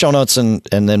put it in the show notes and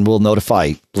then we'll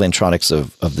notify Lantronix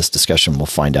of this discussion. We'll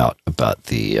find out about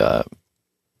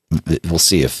we'll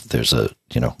see if there's a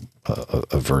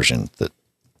version that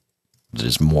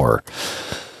is more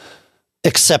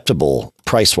acceptable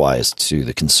price-wise to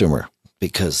the consumer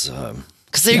because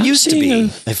there used to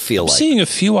be, I feel like. I'm seeing a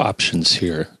few options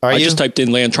here. I just typed in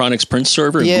Lantronix print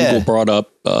server and Google brought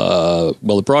up,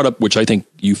 it brought up, which I think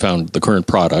you found the current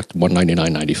product,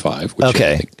 $199.95, which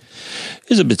I think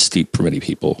is a bit steep for many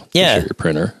people to share your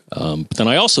printer. But then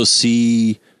I also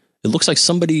see, it looks like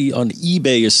somebody on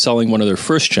eBay is selling one of their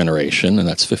first generation, and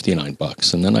that's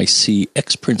 $59. And then I see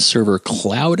Xprint Server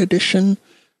Cloud Edition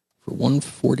for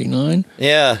 $149.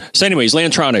 Yeah. So, anyways,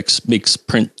 Lantronix makes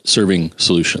print serving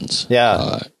solutions.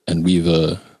 Yeah. And we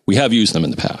have used them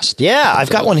in the past. Yeah, I've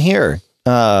got one here.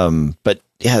 But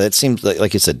yeah, that seems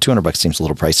like you said, $200 seems a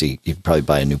little pricey. You could probably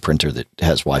buy a new printer that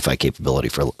has Wi-Fi capability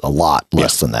for a lot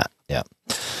less than that. Yeah.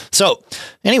 So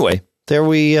anyway, there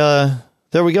we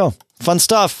go. Fun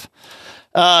stuff.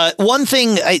 One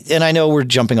thing, I know we're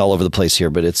jumping all over the place here,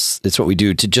 but it's what we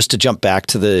do to jump back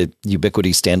to the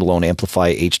Ubiquiti standalone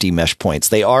Amplify HD mesh points.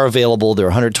 They are available.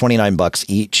 They're $129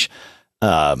 each.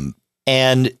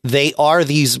 And they are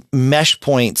these mesh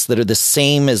points that are the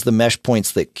same as the mesh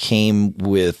points that came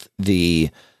with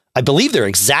I believe they're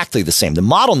exactly the same. The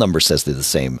model number says they're the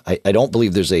same. I don't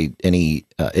believe there's any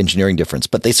engineering difference,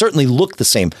 but they certainly look the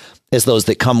same as those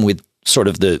that come with sort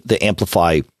of the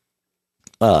Amplify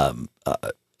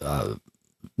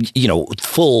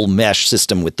full mesh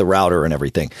system with the router and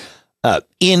everything.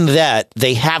 In that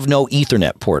they have no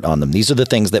Ethernet port on them. These are the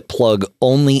things that plug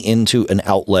only into an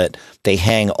outlet. They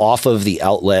hang off of the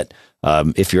outlet.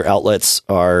 If your outlets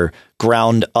are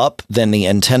ground up, then the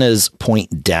antennas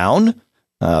point down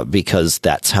because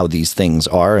that's how these things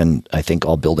are. And I think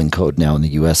all building code now in the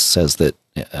U.S. says that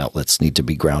outlets need to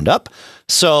be ground up.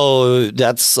 So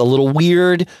that's a little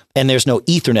weird. And there's no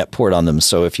Ethernet port on them.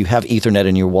 So if you have Ethernet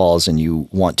in your walls and you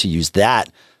want to use that,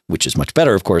 which is much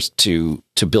better, of course, to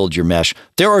build your mesh,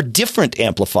 there are different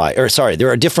there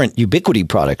are different Ubiquiti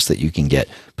products that you can get,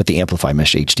 but the Amplify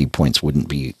Mesh HD points wouldn't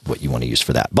be what you want to use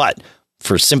for that. But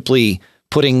for simply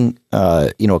putting,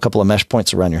 a couple of mesh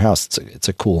points around your house, it's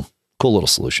a cool little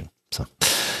solution. So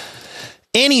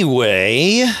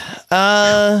anyway,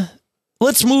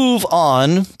 let's move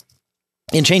on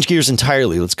and change gears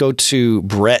entirely. Let's go to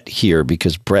Brett here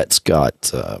because Brett's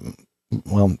got,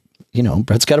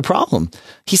 Brett's got a problem.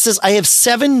 He says, I have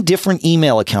 7 different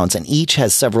email accounts and each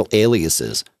has several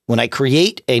aliases. When I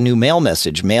create a new mail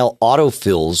message, mail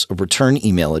autofills a return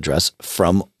email address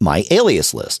from my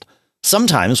alias list.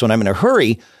 Sometimes when I'm in a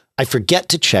hurry, I forget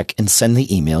to check and send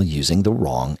the email using the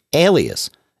wrong alias.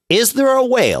 Is there a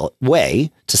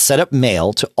way to set up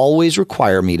mail to always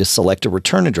require me to select a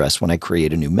return address when I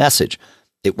create a new message?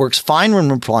 It works fine when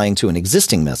replying to an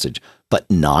existing message, but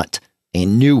not a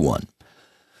new one.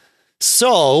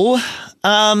 So,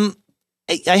 I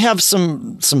have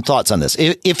some thoughts on this.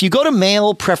 If you go to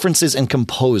Mail Preferences and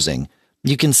Composing,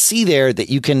 you can see there that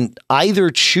you can either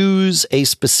choose a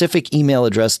specific email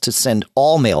address to send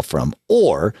all mail from,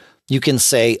 or you can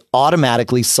say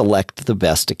automatically select the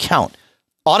best account.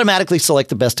 Automatically select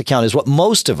the best account is what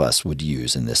most of us would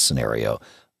use in this scenario.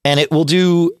 And it will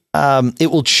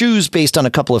it will choose based on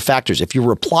a couple of factors. If you're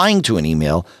replying to an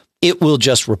email, it will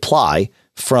just reply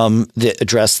from the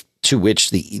address to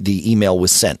which the email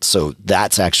was sent. So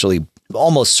that's actually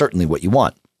almost certainly what you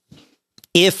want.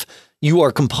 If you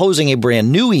are composing a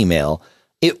brand new email,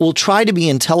 it will try to be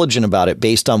intelligent about it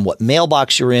based on what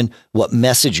mailbox you're in, what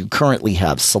message you currently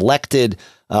have selected.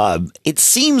 It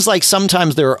seems like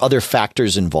sometimes there are other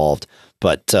factors involved,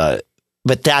 but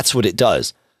that's what it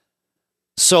does.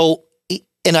 So,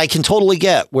 and I can totally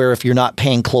get where if you're not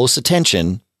paying close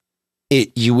attention,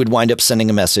 you would wind up sending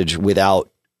a message without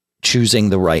choosing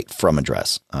the right from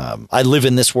address. I live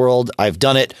in this world. I've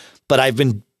done it, but I've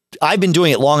been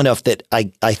doing it long enough that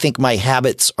I think my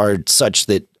habits are such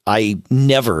that I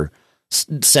never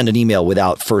send an email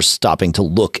without first stopping to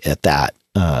look at that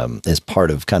as part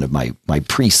of kind of my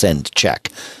pre-send check.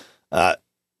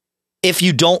 If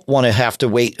you don't want to have to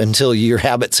wait until your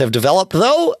habits have developed,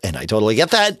 though, and I totally get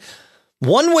that,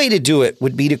 one way to do it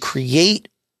would be to create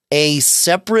a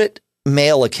separate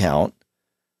mail account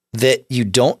that you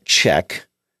don't check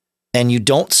and you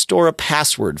don't store a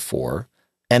password for.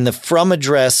 And the from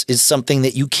address is something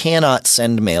that you cannot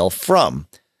send mail from.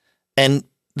 And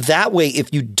that way,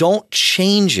 if you don't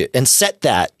change it and set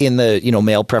that in the,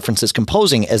 mail preferences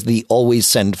composing as the always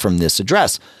send from this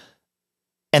address.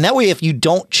 And that way, if you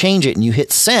don't change it and you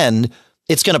hit send,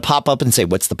 it's going to pop up and say,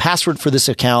 what's the password for this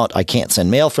account? I can't send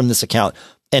mail from this account.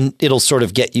 And it'll sort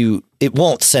of get you, it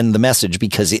won't send the message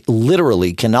because it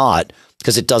literally cannot,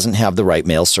 because it doesn't have the right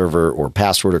mail server or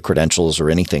password or credentials or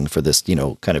anything for this,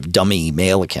 kind of dummy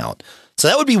mail account. So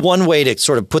that would be one way to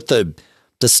sort of put the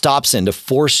stops in to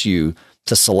force you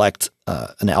to select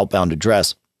an outbound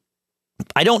address.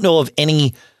 I don't know of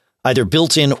any either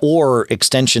built-in or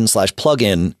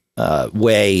extension/plugin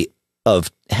way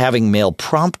of having mail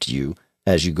prompt you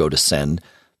as you go to send.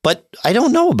 But I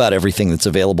don't know about everything that's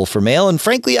available for mail. And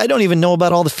frankly, I don't even know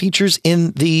about all the features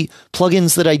in the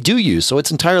plugins that I do use. So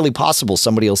it's entirely possible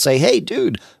somebody will say, hey,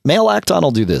 dude, Mail Acton will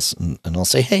do this. And I'll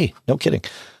say, hey, no kidding.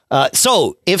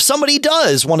 So if somebody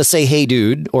does want to say, hey,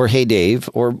 dude, or hey, Dave,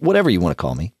 or whatever you want to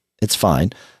call me, it's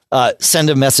fine.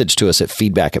 Send a message to us at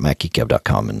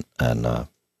feedback@macgeekgab.com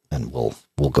and we'll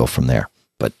go from there.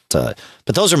 But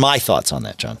those are my thoughts on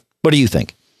that, John. What do you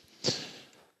think?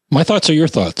 My thoughts are your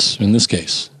thoughts in this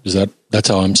case. That's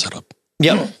how I'm set up.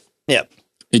 Yep. Yep.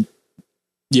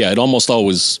 It almost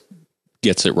always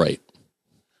gets it right.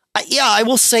 I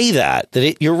will say that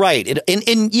you're right.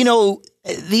 And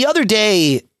the other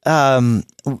day,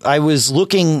 I was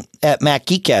looking at Mac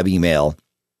Geek Gab email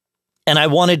and I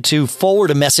wanted to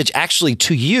forward a message actually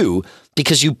to you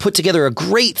because you put together a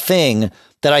great thing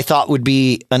that I thought would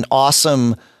be an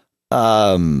awesome,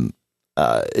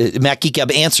 Mac Geek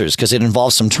Gab answers, because it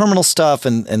involves some terminal stuff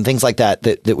and things like that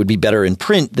would be better in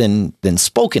print than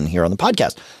spoken here on the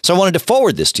podcast. So I wanted to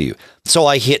forward this to you. So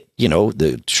I hit,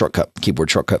 the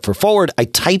keyboard shortcut for forward. I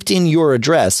typed in your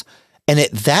address. And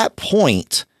at that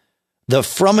point, the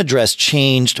from address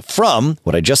changed from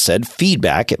what I just said,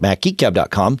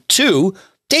 feedback@macgeekgab.com to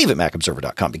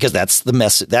dave@macobserver.com, because that's the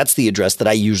message. That's the address that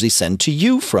I usually send to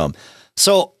you from.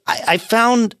 So I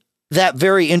found that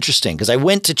very interesting because I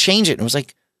went to change it and was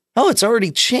like, Oh, it's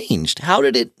already changed. How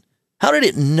did it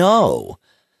know?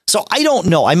 So I don't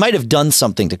know. I might have done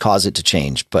something to cause it to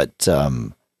change, but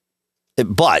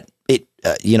it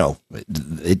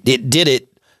did it.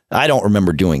 I don't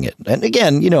remember doing it. And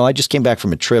again, I just came back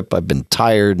from a trip. I've been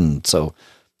tired. And so,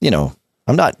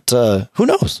 I'm not, who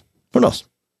knows? Who knows?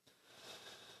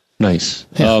 Nice.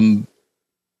 Yeah.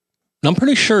 I'm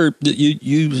pretty sure that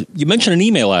you mentioned an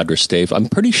email address, Dave. I'm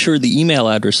pretty sure the email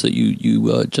address that you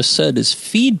just said is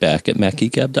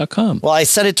feedback@macgeekgab.com. Well, I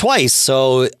said it twice,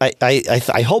 so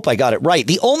I hope I got it right.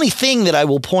 The only thing that I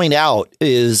will point out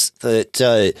is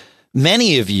that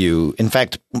many of you, in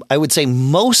fact, I would say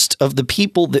most of the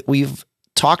people that we've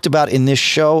talked about in this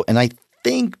show, and I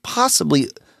think possibly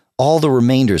all the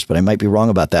remainders, but I might be wrong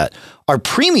about that, are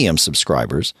premium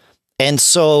subscribers. And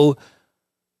so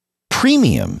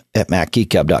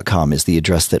premium@macgeekgab.com is the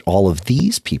address that all of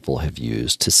these people have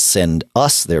used to send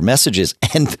us their messages.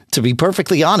 And to be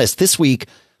perfectly honest, this week,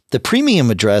 the premium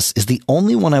address is the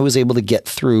only one I was able to get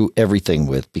through everything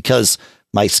with because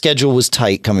my schedule was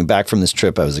tight coming back from this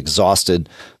trip. I was exhausted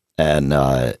and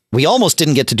we almost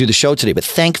didn't get to do the show today, but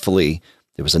thankfully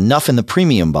there was enough in the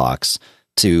premium box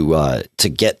to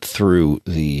get through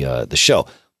the show.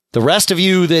 The rest of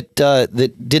you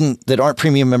that aren't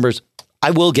premium members, I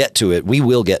will get to it. We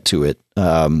will get to it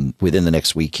within the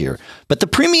next week here. But the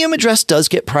premium address does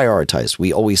get prioritized.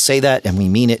 We always say that, and we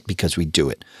mean it because we do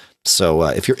it. So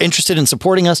if you're interested in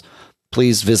supporting us,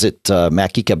 please visit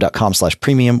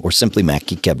macgeekgab.com/premium or simply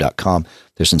macgeekgab.com.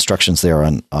 There's instructions there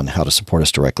on how to support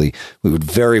us directly. We would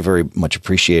very, very much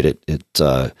appreciate it.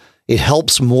 It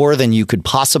helps more than you could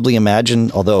possibly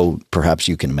imagine, although perhaps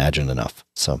you can imagine enough.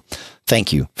 So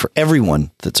thank you for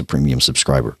everyone that's a premium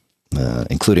subscriber.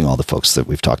 Including all the folks that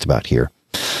we've talked about here,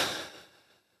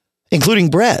 including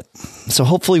Brett. So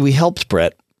hopefully we helped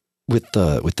Brett with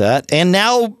that. And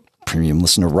now premium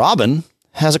listener Robin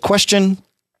has a question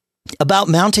about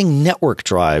mounting network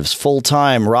drives full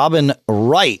time. Robin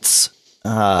writes,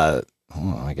 I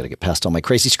got to get past all my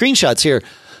crazy screenshots here.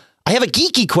 I have a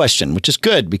geeky question, which is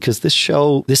good because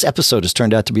this episode has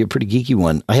turned out to be a pretty geeky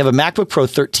one. I have a MacBook Pro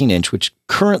 13-inch, which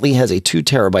currently has a 2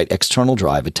 terabyte external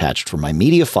drive attached for my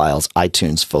media files,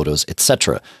 iTunes, photos,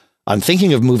 etc. I'm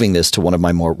thinking of moving this to one of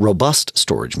my more robust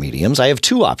storage mediums. I have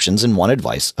 2 options and 1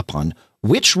 advice upon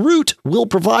which route will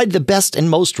provide the best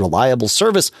and most reliable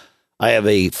service. I have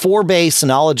a 4-bay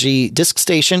Synology disk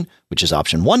station, which is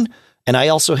option 1, and I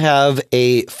also have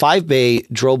a 5-bay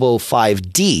Drobo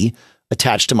 5D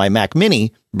attached to my Mac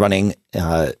Mini running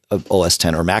OS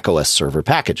X or Mac OS server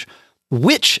package.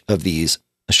 Which of these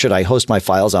should I host my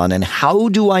files on, and how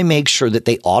do I make sure that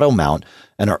they auto mount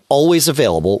and are always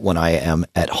available when I am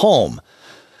at home?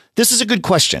 This is a good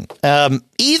question.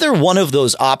 Either one of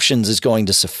those options is going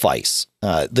to suffice.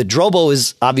 The Drobo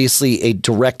is obviously a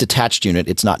direct attached unit.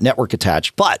 It's not network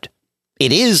attached, but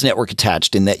it is network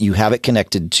attached in that you have it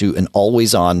connected to an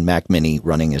always on Mac Mini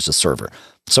running as a server.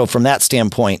 So from that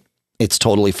standpoint, it's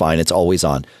totally fine. It's always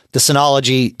on. The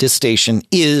Synology disk station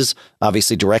is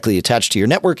obviously directly attached to your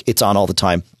network. It's on all the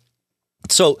time.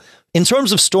 So in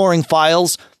terms of storing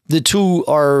files, the two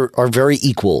are very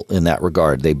equal in that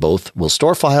regard. They both will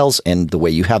store files, and the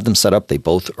way you have them set up, they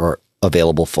both are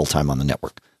available full-time on the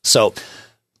network. So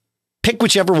pick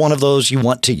whichever one of those you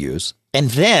want to use. And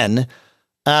then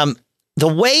the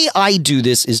way I do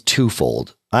this is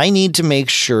twofold. I need to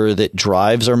make sure that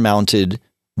drives are mounted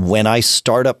when I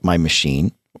start up my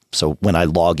machine, so when I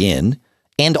log in,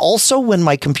 and also when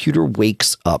my computer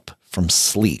wakes up from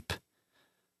sleep.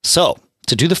 So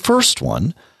to do the first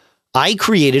one, I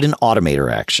created an automator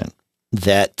action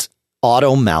that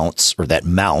auto mounts or that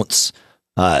mounts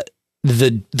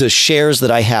the shares that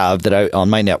I have on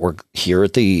my network here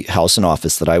at the house and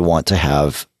office that I want to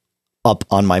have up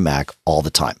on my Mac all the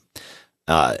time.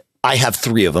 I have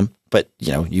 3 of them, but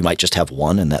you might just have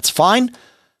 1 and that's fine.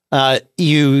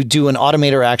 You do an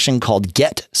automator action called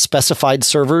get specified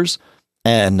servers,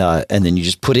 and then you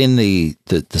just put in the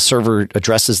server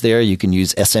addresses there. You can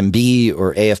use SMB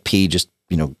or AFP. Just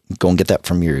go and get that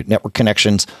from your network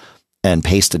connections and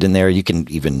paste it in there. You can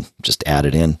even just add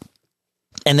it in,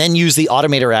 and then use the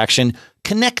automator action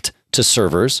connect to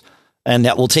servers, and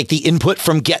that will take the input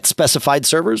from get specified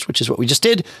servers, which is what we just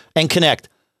did, and connect.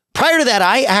 Prior to that,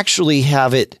 I actually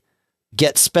have it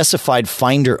get specified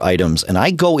Finder items, and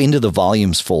I go into the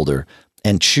volumes folder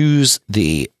and choose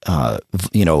the, I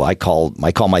call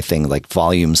my thing like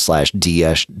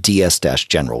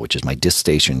volume/ds-general, which is my disk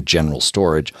station general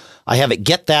storage. I have it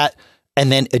get that and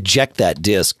then eject that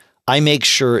disk. I make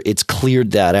sure it's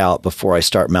cleared that out before I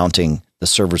start mounting the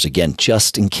servers again,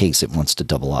 just in case it wants to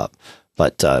double up.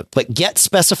 But get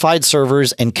specified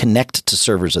servers and connect to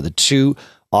servers are the two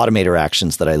Automator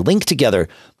actions that I link together.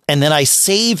 And then I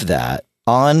save that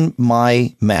on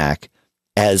my Mac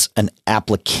as an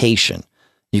application.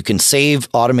 You can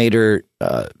save Automator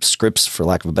scripts, for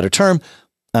lack of a better term,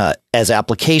 as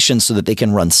applications so that they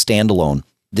can run standalone.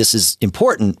 This is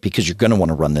important because you're going to want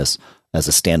to run this as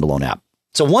a standalone app.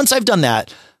 So once I've done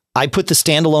that, I put the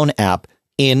standalone app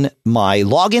in my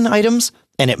login items,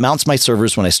 and it mounts my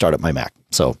servers when I start up my Mac.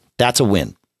 So that's a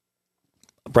win.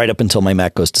 Right up until my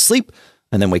Mac goes to sleep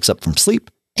and then wakes up from sleep,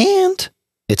 and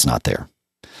it's not there.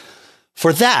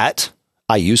 For that,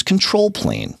 I use Control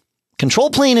Plane. Control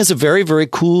Plane is a very, very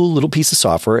cool little piece of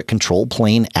software at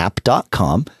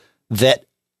controlplaneapp.com that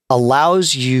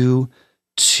allows you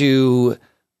to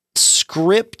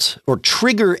script or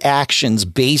trigger actions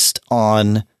based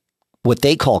on what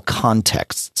they call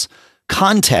contexts.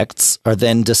 Contexts are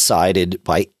then decided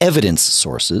by evidence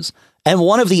sources. And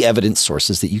one of the evidence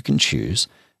sources that you can choose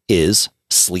is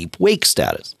sleep-wake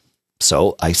status.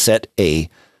 So I set an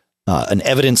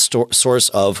evidence source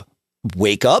of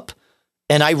wake up,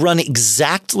 and I run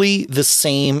exactly the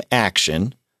same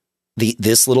action,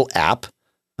 this little app,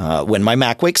 when my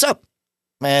Mac wakes up.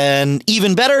 And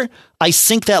even better, I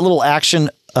sync that little action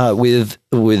with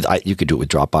you could do it with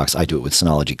Dropbox. I do it with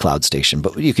Synology Cloud Station,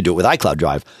 but you could do it with iCloud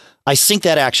Drive. I sync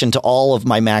that action to all of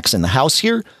my Macs in the house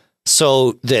here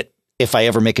so that if I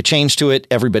ever make a change to it,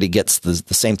 everybody gets the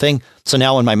same thing. So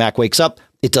now when my Mac wakes up,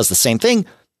 it does the same thing.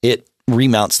 It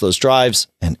remounts those drives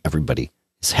and everybody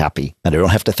is happy. And I don't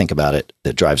have to think about it.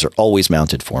 The drives are always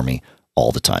mounted for me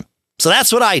all the time. So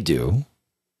that's what I do.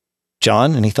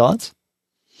 John, any thoughts?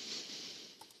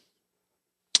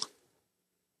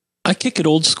 I kick it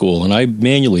old school and I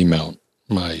manually mount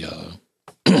my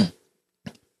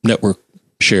network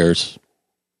shares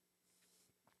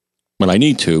when I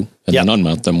need to, and then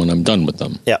unmount them when I'm done with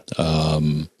them. Yeah.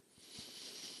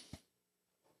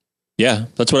 Yeah,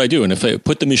 that's what I do. And if I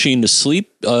put the machine to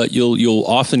sleep, you'll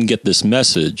often get this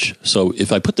message. So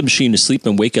if I put the machine to sleep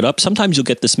and wake it up, sometimes you'll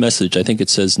get this message. I think it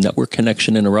says network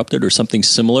connection interrupted or something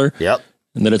similar. Yep.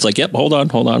 And then it's like, yep, hold on.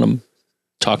 I'm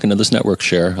talking to this network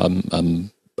share.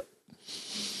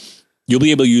 You'll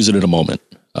be able to use it in a moment.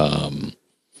 And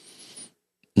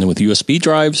then with USB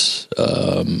drives,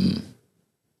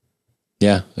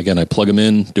 again, I plug them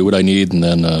in, do what I need, and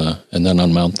then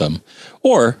unmount them.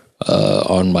 Or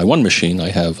on my one machine, I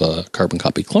have a Carbon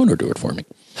Copy Cloner do it for me.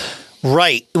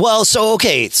 Right. Well, so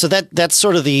that's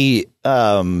sort of the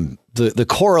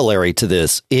corollary to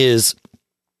this is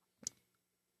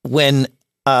when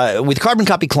with Carbon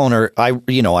Copy Cloner,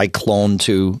 I clone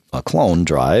to a clone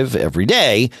drive every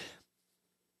day.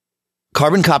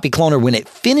 Carbon Copy Cloner, when it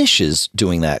finishes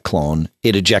doing that clone,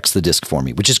 it ejects the disk for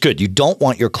me, which is good. You don't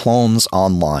want your clones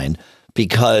online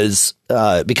because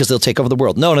they'll take over the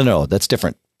world. No, that's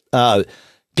different.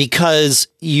 Because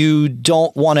you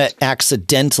don't want to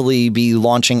accidentally be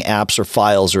launching apps or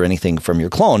files or anything from your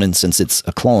clone. And since it's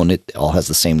a clone, it all has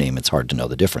the same name. It's hard to know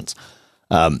the difference.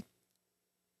 When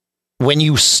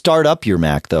you start up your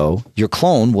Mac, though, your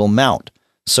clone will mount.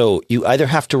 So you either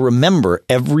have to remember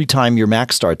every time your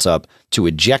Mac starts up to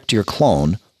eject your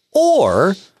clone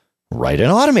or write an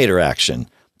Automator action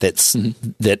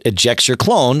that ejects your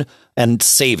clone and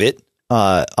save it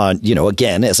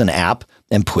again as an app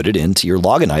and put it into your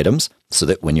login items so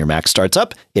that when your Mac starts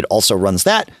up, it also runs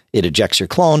that. It ejects your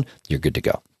clone. You're good to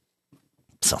go.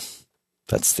 So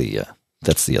that's the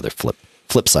other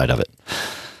flip side of it.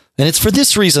 And it's for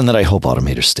this reason that I hope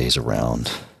Automator stays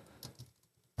around.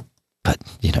 But,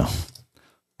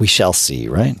 we shall see,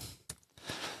 right?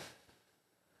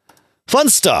 Fun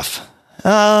stuff.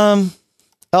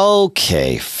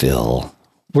 Okay, Phil.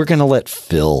 We're going to let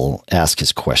Phil ask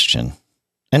his question.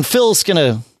 And Phil's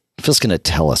going to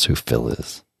tell us who Phil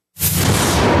is.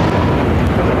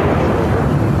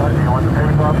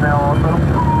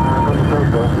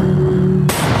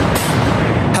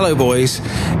 Hello, boys.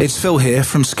 It's Phil here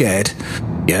from Scared.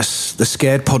 Yes, the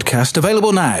Scared Podcast,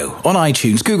 available now on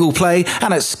iTunes, Google Play,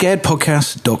 and at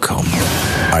scaredpodcast.com.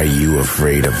 Are you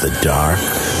afraid of the dark?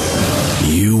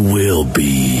 You will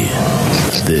be.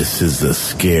 This is the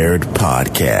Scared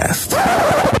Podcast.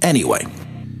 Anyway,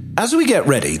 as we get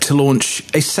ready to launch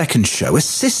a second show, a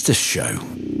sister show,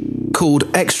 called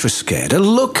Extra Scared, a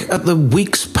look at the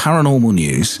week's paranormal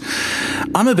news,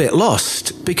 I'm a bit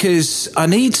lost because I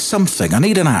need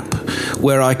an app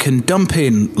where I can dump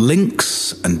in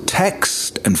links and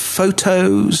text and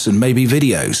photos and maybe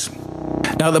videos.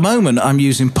 Now, at the moment, I'm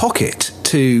using Pocket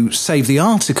to save the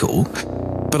article,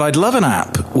 But I'd love an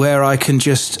app where I can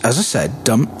just, as I said,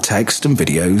 dump text and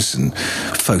videos and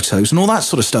photos and all that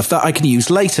sort of stuff that I can use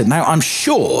later. Now, I'm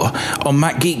sure on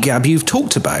Mac Geek Gab you've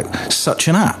talked about such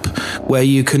an app where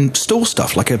you can store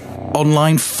stuff like an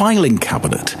online filing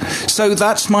cabinet. So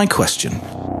that's my question.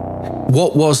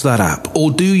 What was that app?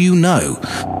 Or do you know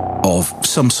of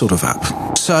some sort of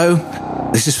app? So,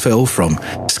 this is Phil from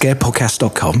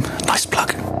scaredpodcast.com. Nice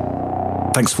plug.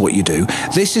 Thanks for what you do.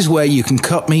 This is where you can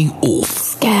cut me off.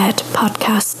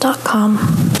 Scaredpodcast.com.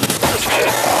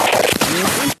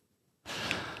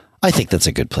 I think that's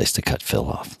a good place to cut Phil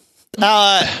off.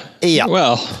 Yeah.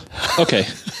 Well, okay.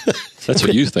 That's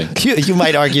what you think. You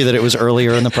might argue that it was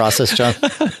earlier in the process, John.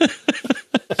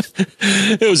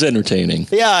 It was entertaining.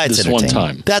 Yeah, it's this entertaining.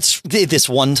 one time. That's this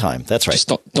one time. That's right. Just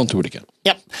don't do it again.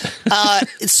 Yep.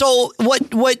 So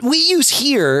what we use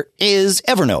here is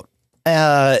Evernote.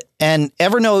 And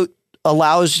Evernote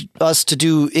allows us to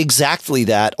do exactly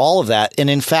that, all of that. And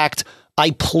in fact,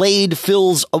 I played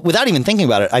Phil's, without even thinking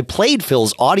about it, I played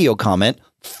Phil's audio comment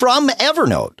from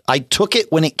Evernote. I took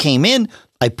it when it came in.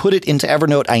 I put it into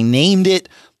Evernote. I named it,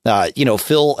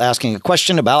 Phil asking a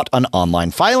question about an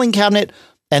online filing cabinet.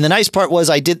 And the nice part was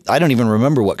I don't even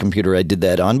remember what computer I did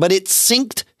that on, but it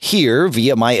synced here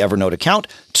via my Evernote account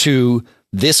to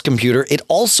this computer. It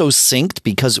also synced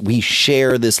because we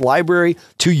share this library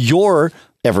to your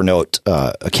Evernote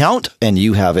account, and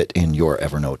you have it in your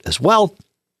Evernote as well.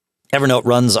 Evernote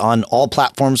runs on all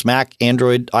platforms, Mac,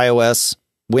 Android, iOS,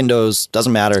 Windows,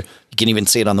 doesn't matter. You can even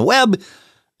see it on the web.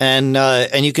 And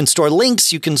you can store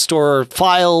links, you can store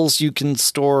files, you can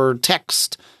store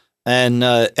text, and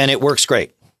it works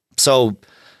great. So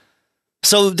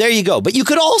there you go. But you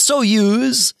could also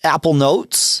use Apple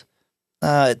Notes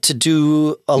to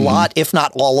do a lot, if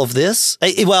not all of this.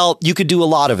 Well, you could do a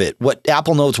lot of it. What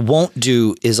Apple Notes won't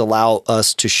do is allow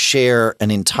us to share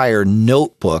an entire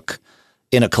notebook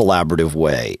in a collaborative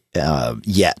way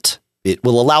yet. It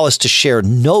will allow us to share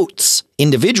notes,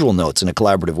 individual notes in a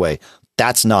collaborative way.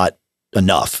 That's not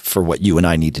enough for what you and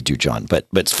I need to do, John.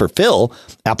 But for Phil,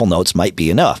 Apple Notes might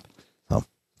be enough. So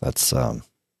that's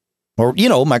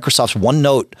Microsoft's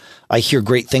OneNote. I hear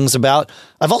great things about.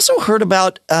 I've also heard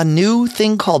about a new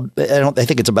thing called, I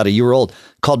think it's about a year old,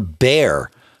 called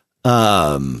Bear.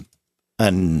 And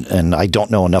I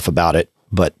don't know enough about it,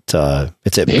 but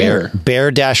it's at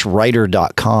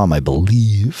bear-writer.com, I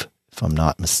believe, if I'm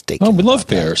not mistaken. Oh, we love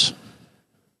bears.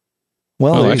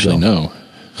 Well, actually, no.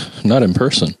 Not in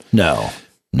person. No.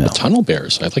 The tunnel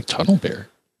bears. I like tunnel bear.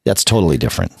 That's totally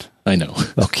different. I know.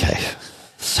 Okay.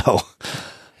 So,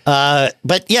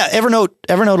 but yeah,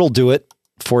 Evernote will do it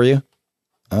for you.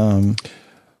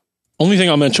 Only thing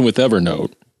I'll mention with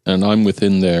Evernote, and I'm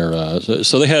within their,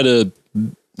 so they had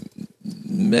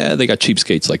they got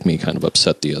cheapskates like me kind of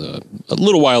upset a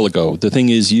little while ago. The thing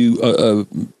is you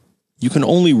can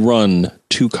only run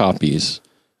 2 copies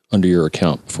under your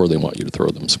account before they want you to throw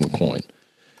them some coin.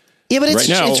 Yeah, but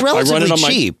it's relatively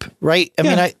cheap, right? I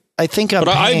mean, I think I'm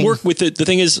paying. I work with it. The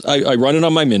thing is, I run it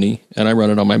on my Mini and I run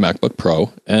it on my MacBook Pro,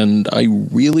 and I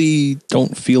really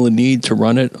don't feel a need to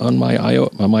run it on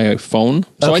my phone.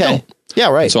 So okay. I don't.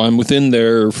 Yeah, right. So I'm within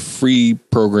their free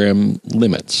program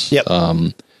limits. Yep.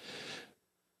 But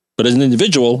as an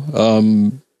individual,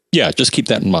 just keep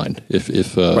that in mind.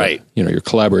 If right. You're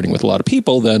collaborating with a lot of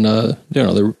people, then a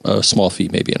small fee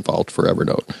may be involved for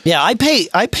Evernote. Yeah, I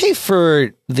pay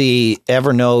for the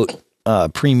Evernote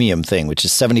premium thing, which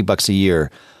is $70 a year.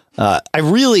 I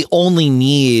really only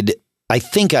need. I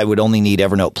think I would only need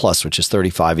Evernote Plus, which is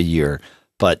 $35 a year.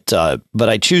 But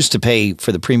I choose to pay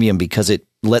for the premium because it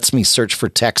lets me search for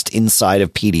text inside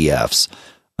of PDFs,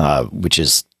 which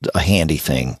is a handy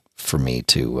thing for me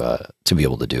to be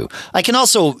able to do. I can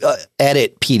also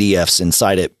edit PDFs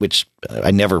inside it, which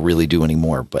I never really do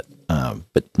anymore. But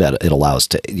that it allows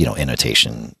to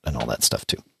annotation and all that stuff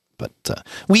too. But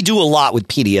we do a lot with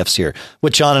PDFs here.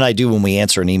 What John and I do when we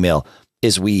answer an email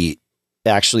is we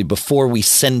actually, before we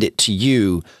send it to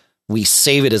you, we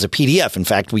save it as a PDF. In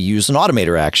fact, we use an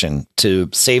automator action to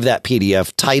save that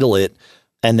PDF, title it,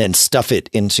 and then stuff it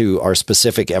into our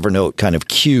specific Evernote kind of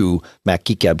queue, Mac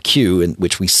Geek Gab queue, in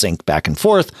which we sync back and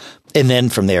forth. And then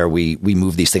from there, we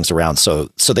move these things around. So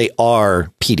they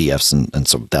are PDFs. And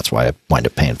so that's why I wind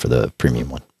up paying for the premium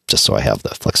one, just so I have the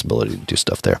flexibility to do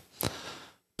stuff there.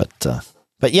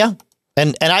 But yeah.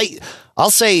 And I'll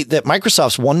say that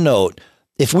Microsoft's OneNote,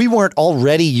 if we weren't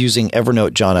already using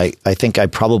Evernote, John, I think I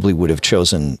probably would have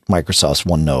chosen Microsoft's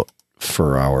OneNote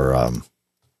for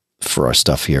our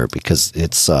stuff here, because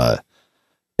it's a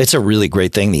really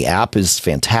great thing. The app is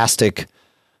fantastic.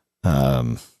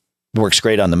 Works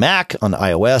great on the Mac, on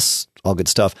iOS, all good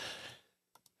stuff.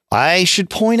 I should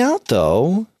point out,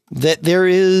 though, that there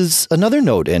is another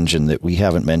note engine that we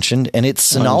haven't mentioned, and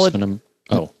it's Synology's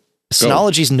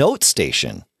Note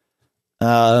Station.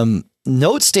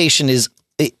 Note Station is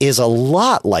a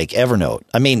lot like Evernote.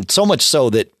 I mean, so much so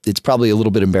that it's probably a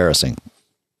little bit embarrassing.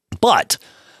 But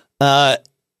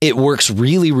it works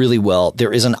really, really well.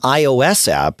 There is an iOS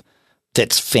app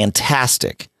that's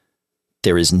fantastic.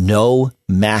 There is no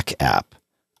Mac app.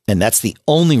 And that's the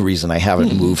only reason I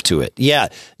haven't moved to it. Yeah.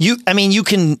 You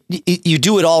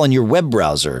do it all in your web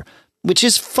browser, which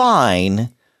is fine,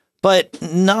 but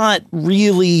not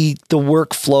really the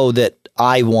workflow that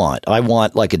I want. I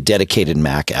want like a dedicated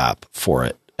Mac app for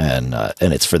it. And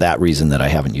it's for that reason that I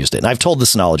haven't used it. And I've told the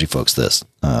Synology folks this,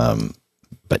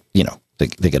 but you know,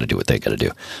 they got to do what they got to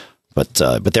do. But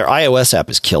their iOS app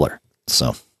is killer.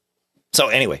 So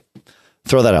anyway,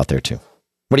 throw that out there too.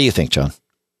 What do you think, John?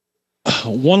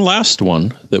 One last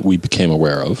one that we became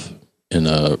aware of in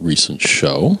a recent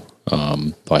show.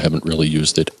 I haven't really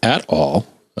used it at all,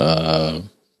 but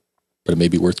it may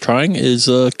be worth trying, is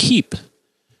Keep.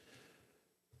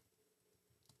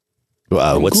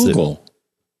 What's Google?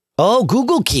 Oh,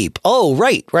 Google Keep. Oh,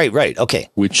 right. Okay.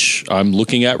 Which I'm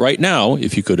looking at right now.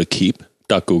 If you go to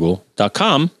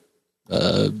keep.google.com,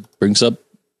 brings up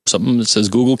something that says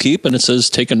Google Keep, and it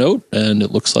says take a note, and it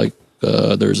looks like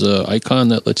there's a icon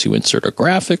that lets you insert a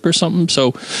graphic or something.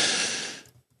 So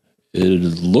it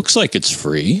looks like it's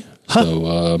free. Huh. So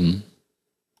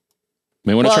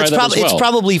may want to try that as well. It's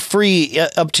probably free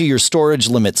up to your storage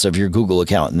limits of your Google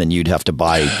account, and then you'd have to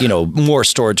buy, more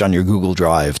storage on your Google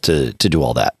Drive to do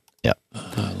all that. Yeah.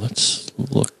 Let's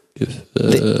look.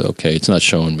 Okay, it's not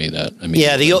showing me that. I mean,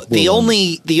 yeah. The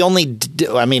only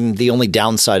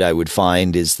downside I would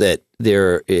find is that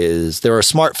there are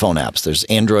smartphone apps. There's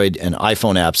Android and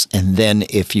iPhone apps, and then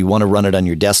if you want to run it on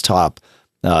your desktop,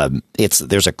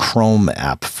 there's a Chrome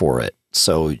app for it.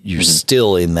 So you're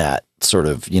still in that sort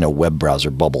of web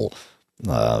browser bubble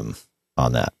on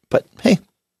that. But hey,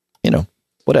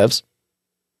 whatevs.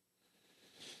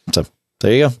 So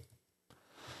there you go.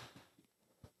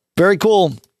 Very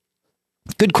cool.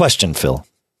 Good question, Phil.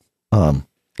 A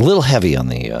little heavy on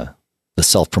the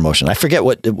self-promotion. I forget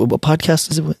what podcast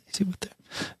is it with there?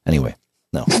 Anyway,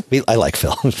 no, I like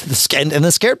Phil. And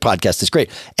the Scared podcast is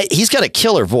great. He's got a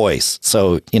killer voice.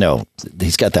 So,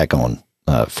 he's got that going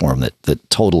for him that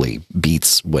totally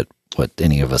beats what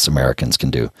any of us Americans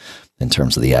can do in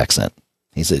terms of the accent.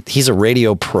 He's a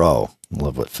radio pro. I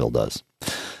love what Phil does.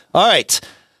 All right.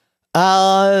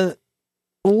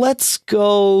 Let's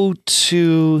go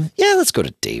to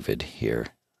David here.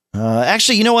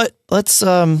 Actually, you know what? Let's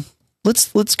go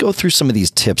through some of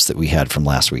these tips that we had from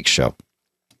last week's show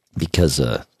because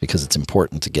it's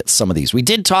important to get some of these. We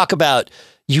did talk about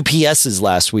UPSs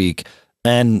last week,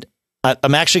 and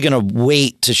I'm actually going to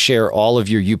wait to share all of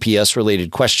your UPS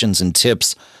related questions and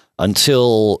tips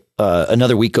until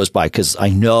another week goes by, because I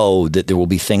know that there will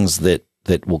be things that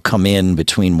will come in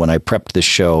between when I prepped this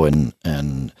show and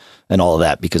all of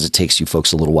that, because it takes you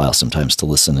folks a little while sometimes to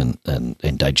listen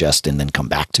and digest and then come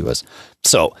back to us.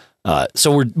 So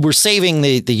we're saving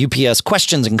the UPS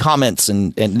questions and comments,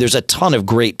 and there's a ton of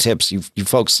great tips. You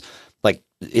folks, like,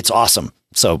 it's awesome.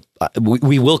 So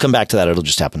we will come back to that. It'll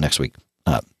just happen next week.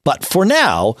 But for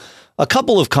now, a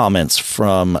couple of comments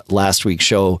from last week's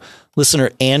show.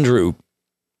 Listener Andrew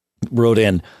wrote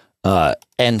in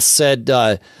and said,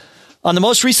 on the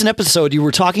most recent episode, you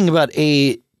were talking about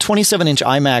a 27-inch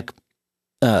iMac,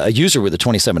 a user with a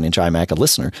 27-inch iMac, a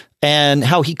listener, and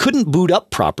how he couldn't boot up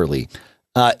properly.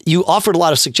 You offered a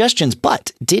lot of suggestions,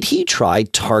 but did he try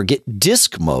target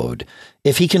disk mode?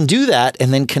 If he can do that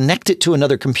and then connect it to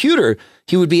another computer,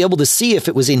 he would be able to see if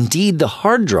it was indeed the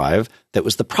hard drive that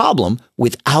was the problem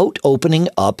without opening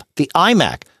up the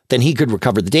iMac. Then he could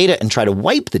recover the data and try to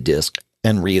wipe the disk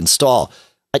and reinstall.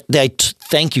 I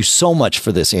thank you so much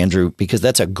for this, Andrew, because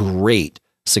that's a great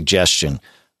suggestion.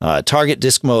 Target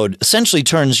disk mode essentially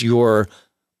turns your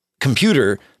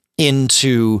computer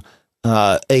into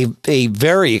a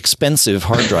very expensive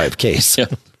hard drive case,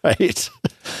 right?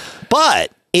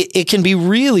 But it can be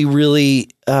really, really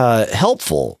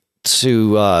helpful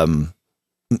to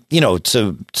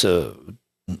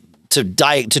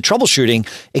troubleshooting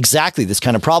exactly this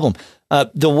kind of problem.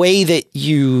 The way that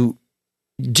you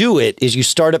do it is you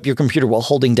start up your computer while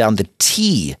holding down the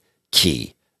T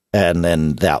key, and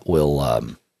then that will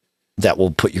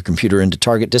put your computer into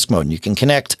target disk mode. And you can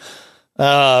connect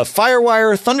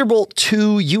FireWire, Thunderbolt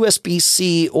 2,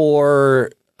 USB-C,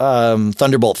 or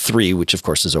Thunderbolt 3, which of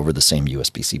course is over the same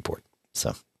USB-C port.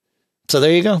 So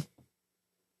there you go.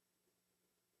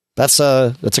 That's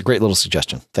a great little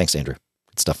suggestion. Thanks, Andrew.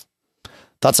 Good stuff.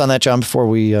 Thoughts on that, John, before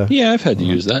we... Yeah, I've had to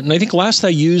use that. And I think last I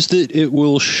used it, it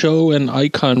will show an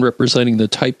icon representing the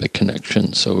type of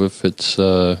connection. So if it's...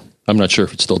 I'm not sure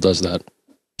if it still does that.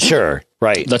 Sure,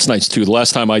 right. That's nice, too. The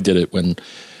last time I did it, when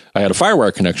I had a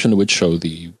FireWire connection, it would show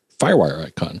the FireWire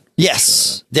icon.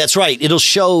 Yes, that's right. It'll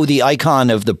show the icon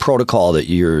of the protocol that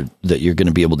you're going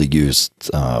to be able to use.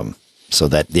 So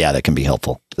that can be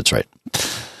helpful. That's right.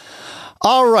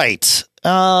 All right.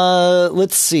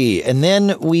 Let's see. And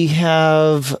then we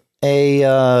have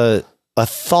a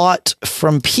thought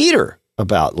from Peter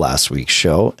about last week's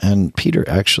show. And Peter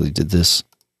actually did this.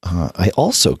 I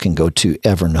also can go to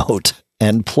Evernote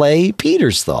and play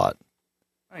Peter's thought.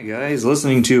 Hi guys,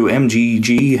 listening to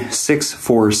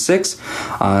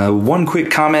MGG646. One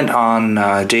quick comment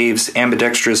on Dave's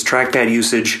ambidextrous trackpad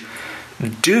usage.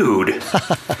 Dude.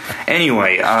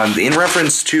 Anyway, in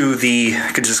reference to the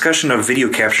discussion of video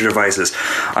capture devices,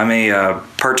 I'm a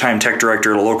part-time tech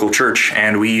director at a local church,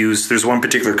 and there's one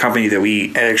particular company that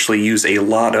we actually use a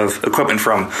lot of equipment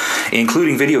from,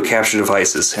 including video capture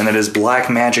devices, and that is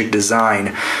Blackmagic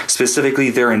Design, specifically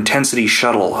their Intensity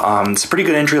Shuttle. It's a pretty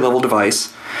good entry-level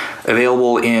device,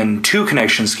 available in 2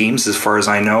 connection schemes as far as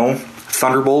I know,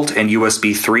 Thunderbolt and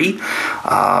USB 3.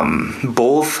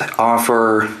 Both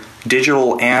offer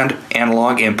digital and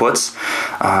analog inputs.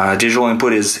 Digital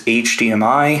input is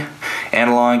HDMI.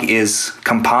 Analog is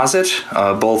composite,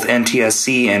 both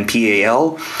NTSC and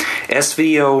PAL,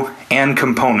 S-Video, and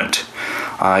component.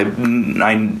 I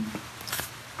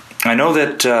know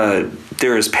that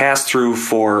there is pass-through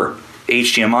for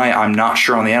HDMI. I'm not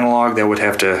sure on the analog. You'd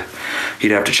have to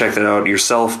check that out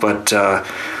yourself, but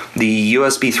the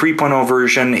USB 3.0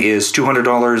 version is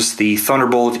 $200. The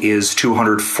Thunderbolt is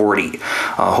 $240.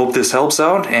 Hope this helps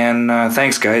out, and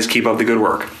thanks, guys. Keep up the good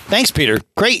work. Thanks, Peter.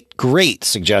 Great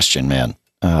suggestion, man.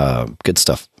 Good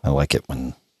stuff. I like it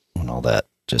when all that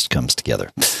just comes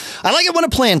together. I like it when a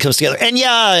plan comes together. And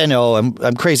yeah, I know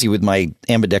I'm crazy with my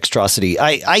ambidextrosity.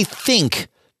 I think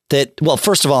that, well,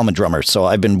 first of all, I'm a drummer, so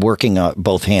I've been working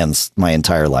both hands my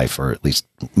entire life, or at least,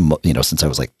 since I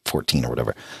was like 14 or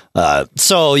whatever.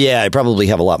 So yeah, I probably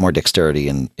have a lot more dexterity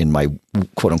in my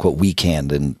quote unquote weak hand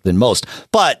than most,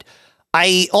 but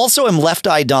I also am left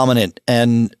eye dominant,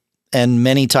 and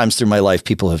many times through my life,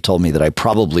 people have told me that I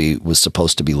probably was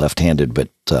supposed to be left-handed, but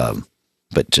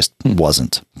just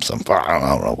wasn't. So I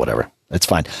don't know, whatever. It's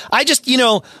fine. I just,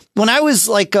 when I was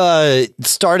like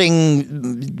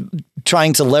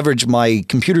trying to leverage my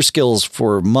computer skills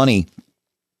for money,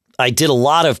 I did a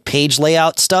lot of page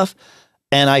layout stuff,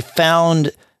 and I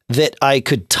found that I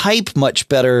could type much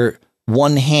better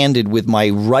one-handed with my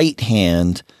right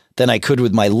hand than I could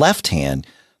with my left hand.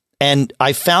 And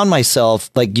I found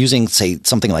myself like using, say,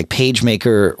 something like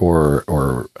PageMaker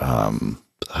or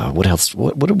what else?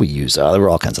 What did we use? There were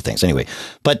all kinds of things. Anyway,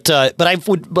 but I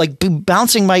would like be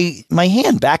bouncing my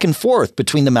hand back and forth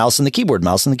between the mouse and the keyboard,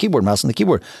 mouse and the keyboard, mouse and the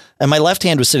keyboard. And my left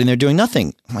hand was sitting there doing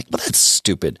nothing. I'm like, well, that's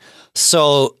stupid.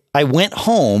 So I went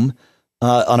home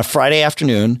on a Friday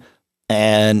afternoon,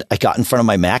 and I got in front of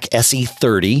my Mac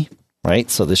SE30, right?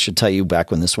 So this should tell you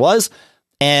back when this was.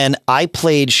 And I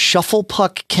played Shuffle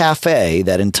Puck Cafe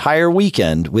that entire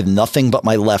weekend with nothing but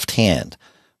my left hand.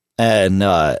 And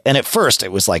at first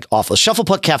it was like awful. Shuffle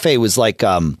Puck Cafe was like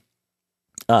air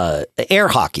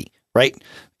hockey, right?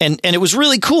 And it was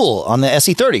really cool on the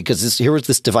SE30 because here was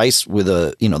this device with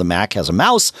the Mac has a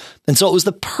mouse, and so it was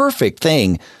the perfect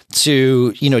thing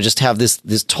to just have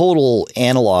this total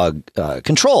analog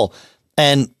control.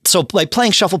 And so by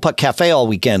playing Shuffle Puck Cafe all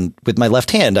weekend with my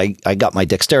left hand, I got my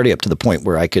dexterity up to the point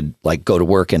where I could like go to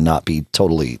work and not be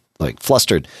totally like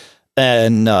flustered.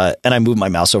 And I moved my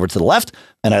mouse over to the left,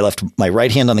 and I left my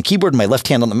right hand on the keyboard and my left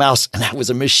hand on the mouse, and that was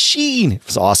a machine. It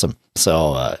was awesome.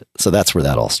 So that's where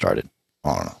that all started.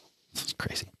 I don't know. It's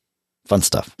crazy. Fun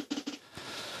stuff.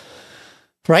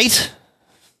 Right?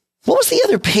 What was the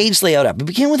other page layout app? It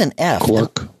began with an F.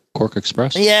 Quark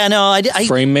Express? Yeah, no. I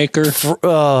FrameMaker?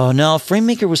 No.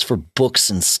 FrameMaker was for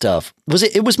books and stuff. Was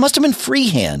it? It must have been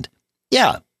freehand.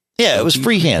 Yeah. Yeah, it was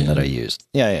freehand that I used.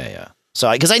 Yeah. So,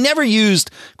 because I never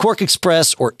used Quark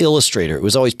Express or Illustrator. It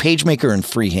was always PageMaker and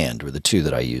Freehand were the two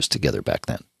that I used together back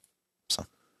then. So,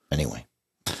 anyway.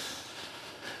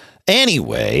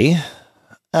 Mac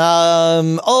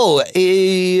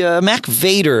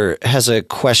Vader has a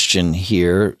question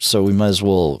here, so we might as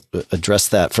well address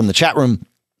that from the chat room.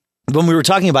 When we were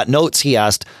talking about notes, he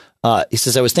asked, he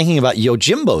says, I was thinking about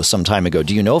Yojimbo some time ago.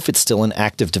 Do you know if it's still in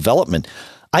active development?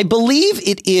 I believe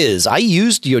it is. I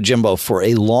used Yojimbo for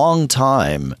a long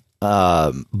time,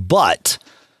 but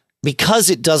because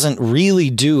it doesn't really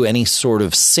do any sort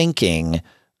of syncing,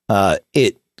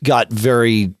 it got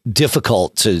very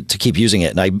difficult to keep using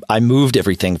it. And I moved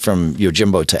everything from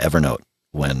Yojimbo to Evernote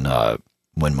when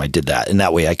I did that. And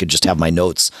that way I could just have my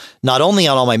notes, not only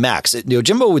on all my Macs.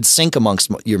 Yojimbo would sync amongst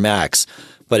your Macs,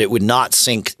 but it would not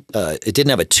sync. It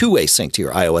didn't have a two-way sync to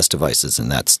your iOS devices.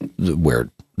 And that's where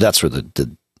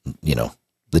the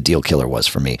deal killer was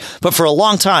for me. But for a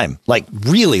long time, like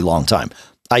really long time,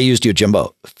 I used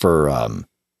Yojimbo for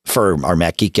our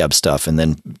Mac Geek Gab stuff. And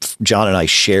then John and I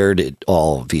shared it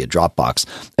all via Dropbox.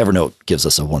 Evernote gives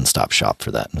us a one-stop shop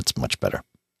for that. And it's much better.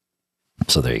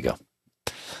 So there you go.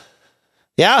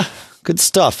 Yeah, good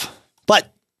stuff.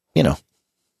 But,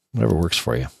 whatever works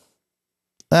for you.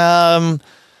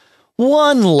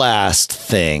 One last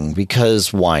thing,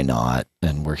 because why not?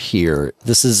 And we're here.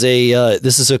 This is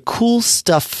a cool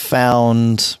stuff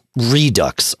found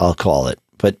redux, I'll call it.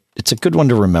 But it's a good one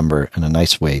to remember and a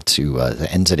nice way to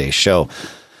end today's show.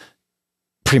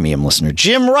 Premium listener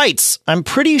Jim writes, I'm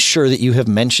pretty sure that you have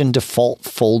mentioned Default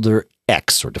Folder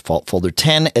X or Default Folder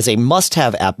 10 as a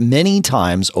must-have app many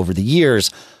times over the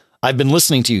years. I've been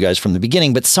listening to you guys from the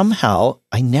beginning, but somehow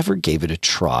I never gave it a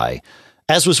try.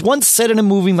 As was once said in a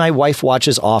movie my wife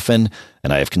watches often,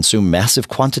 and I have consumed massive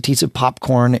quantities of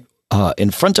popcorn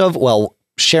in front of while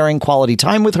sharing quality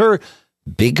time with her,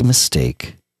 big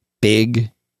mistake.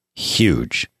 Big,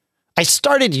 huge. I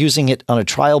started using it on a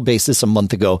trial basis a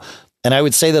month ago, and I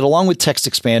would say that along with Text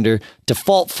Expander,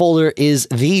 Default Folder is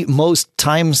the most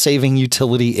time-saving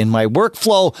utility in my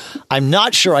workflow. I'm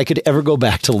not sure I could ever go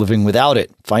back to living without it.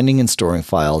 Finding and storing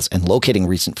files and locating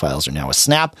recent files are now a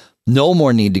snap. No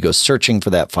more need to go searching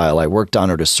for that file I worked on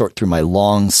or to sort through my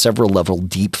long, several-level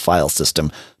deep file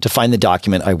system to find the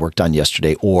document I worked on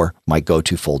yesterday or my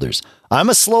go-to folders. I'm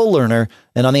a slow learner,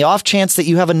 and on the off chance that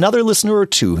you have another listener or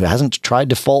two who hasn't tried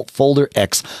Default Folder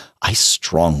X, I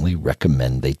strongly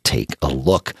recommend they take a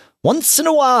look. Once in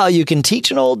a while, you can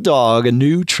teach an old dog a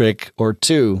new trick or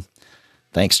two.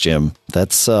 Thanks, Jim.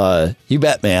 That's, you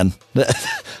bet, man.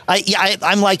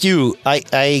 I'm like you.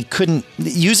 I couldn't,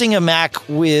 using a Mac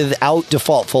without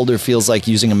Default Folder feels like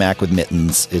using a Mac with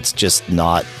mittens. It's just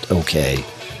not okay.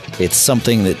 It's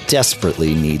something that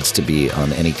desperately needs to be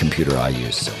on any computer I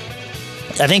use. So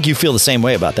I think you feel the same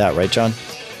way about that, right, John?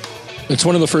 It's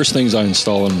one of the first things I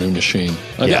install on a new machine.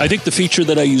 I think the feature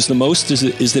that I use the most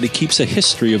is that it keeps a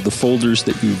history of the folders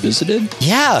that you visited.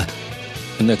 Yeah.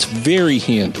 And that's very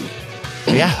handy.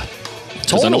 Yeah.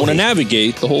 Because I don't want to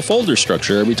navigate the whole folder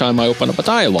structure every time I open up a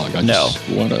dialog. I just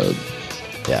want to...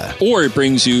 Yeah. Or it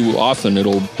brings you, often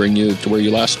it'll bring you to where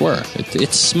you last were.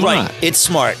 It's smart. Right. It's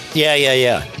smart. Yeah.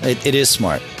 It is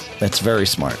smart. That's very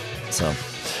smart. So...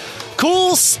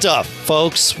 Cool stuff,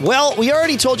 folks. Well, we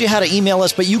already told you how to email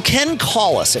us, but you can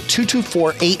call us at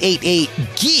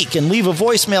 224-888-GEEK and leave a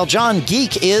voicemail. John,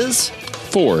 Geek is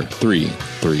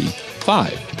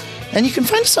 4335. And you can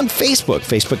find us on Facebook,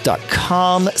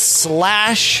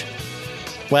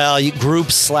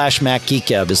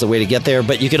 facebook.com/groups/MacGeekGab is the way to get there.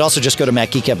 But you could also just go to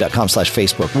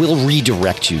MacGeekGab.com/Facebook. We'll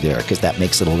redirect you there because that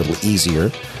makes it a little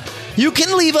easier. You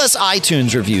can leave us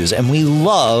iTunes reviews, and we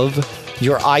love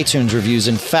your iTunes reviews.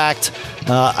 In fact,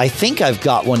 I think I've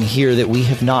got one here that we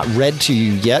have not read to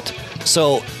you yet.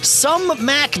 So some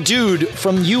Mac dude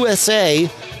from USA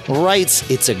writes,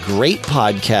 it's a great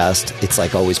podcast. It's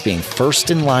like always being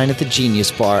first in line at the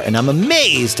Genius Bar, and I'm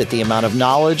amazed at the amount of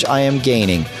knowledge I am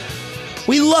gaining.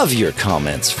 We love your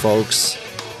comments, folks.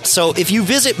 So if you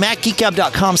visit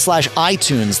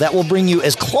MacGeekGab.com/iTunes, that will bring you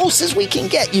as close as we can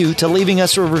get you to leaving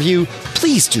us a review.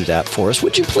 Please do that for us.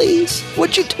 Would you please?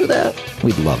 Would you do that?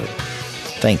 We'd love it.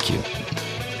 Thank you.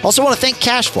 Also want to thank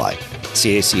CacheFly,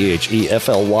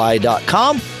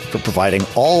 CacheFly.com, for providing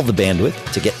all the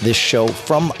bandwidth to get this show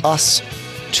from us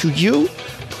to you.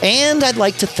 And I'd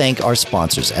like to thank our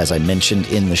sponsors, as I mentioned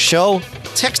in the show,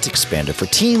 Text Expander for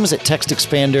Teams at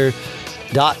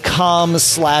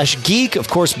TextExpander.com/geek. Of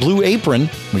course, Blue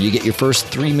Apron, where you get your first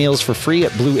 3 meals for free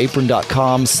at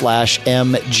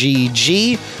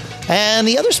blueapron.com/MGG. And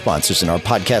the other sponsors in our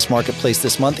podcast marketplace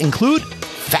this month include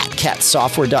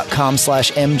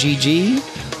FatCatSoftware.com/MGG,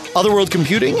 Otherworld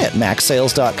Computing at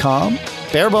MacSales.com,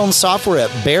 Barebones Software at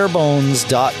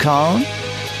Barebones.com,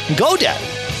 GoDaddy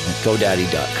at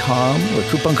GoDaddy.com, where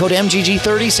coupon code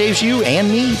MGG30 saves you and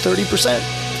me 30%.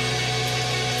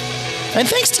 And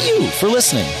thanks to you for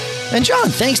listening. And John,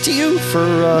 thanks to you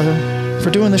for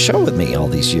doing the show with me all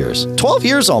these years. 12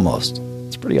 years almost.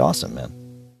 It's pretty awesome, man.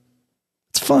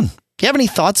 It's fun. Do you have any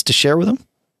thoughts to share with them?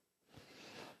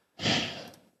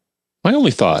 My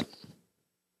only thought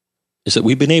is that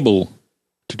we've been able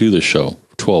to do this show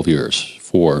for 12 years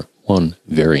for one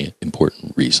very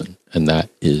important reason, and that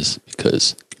is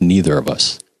because neither of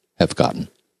us have gotten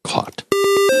caught.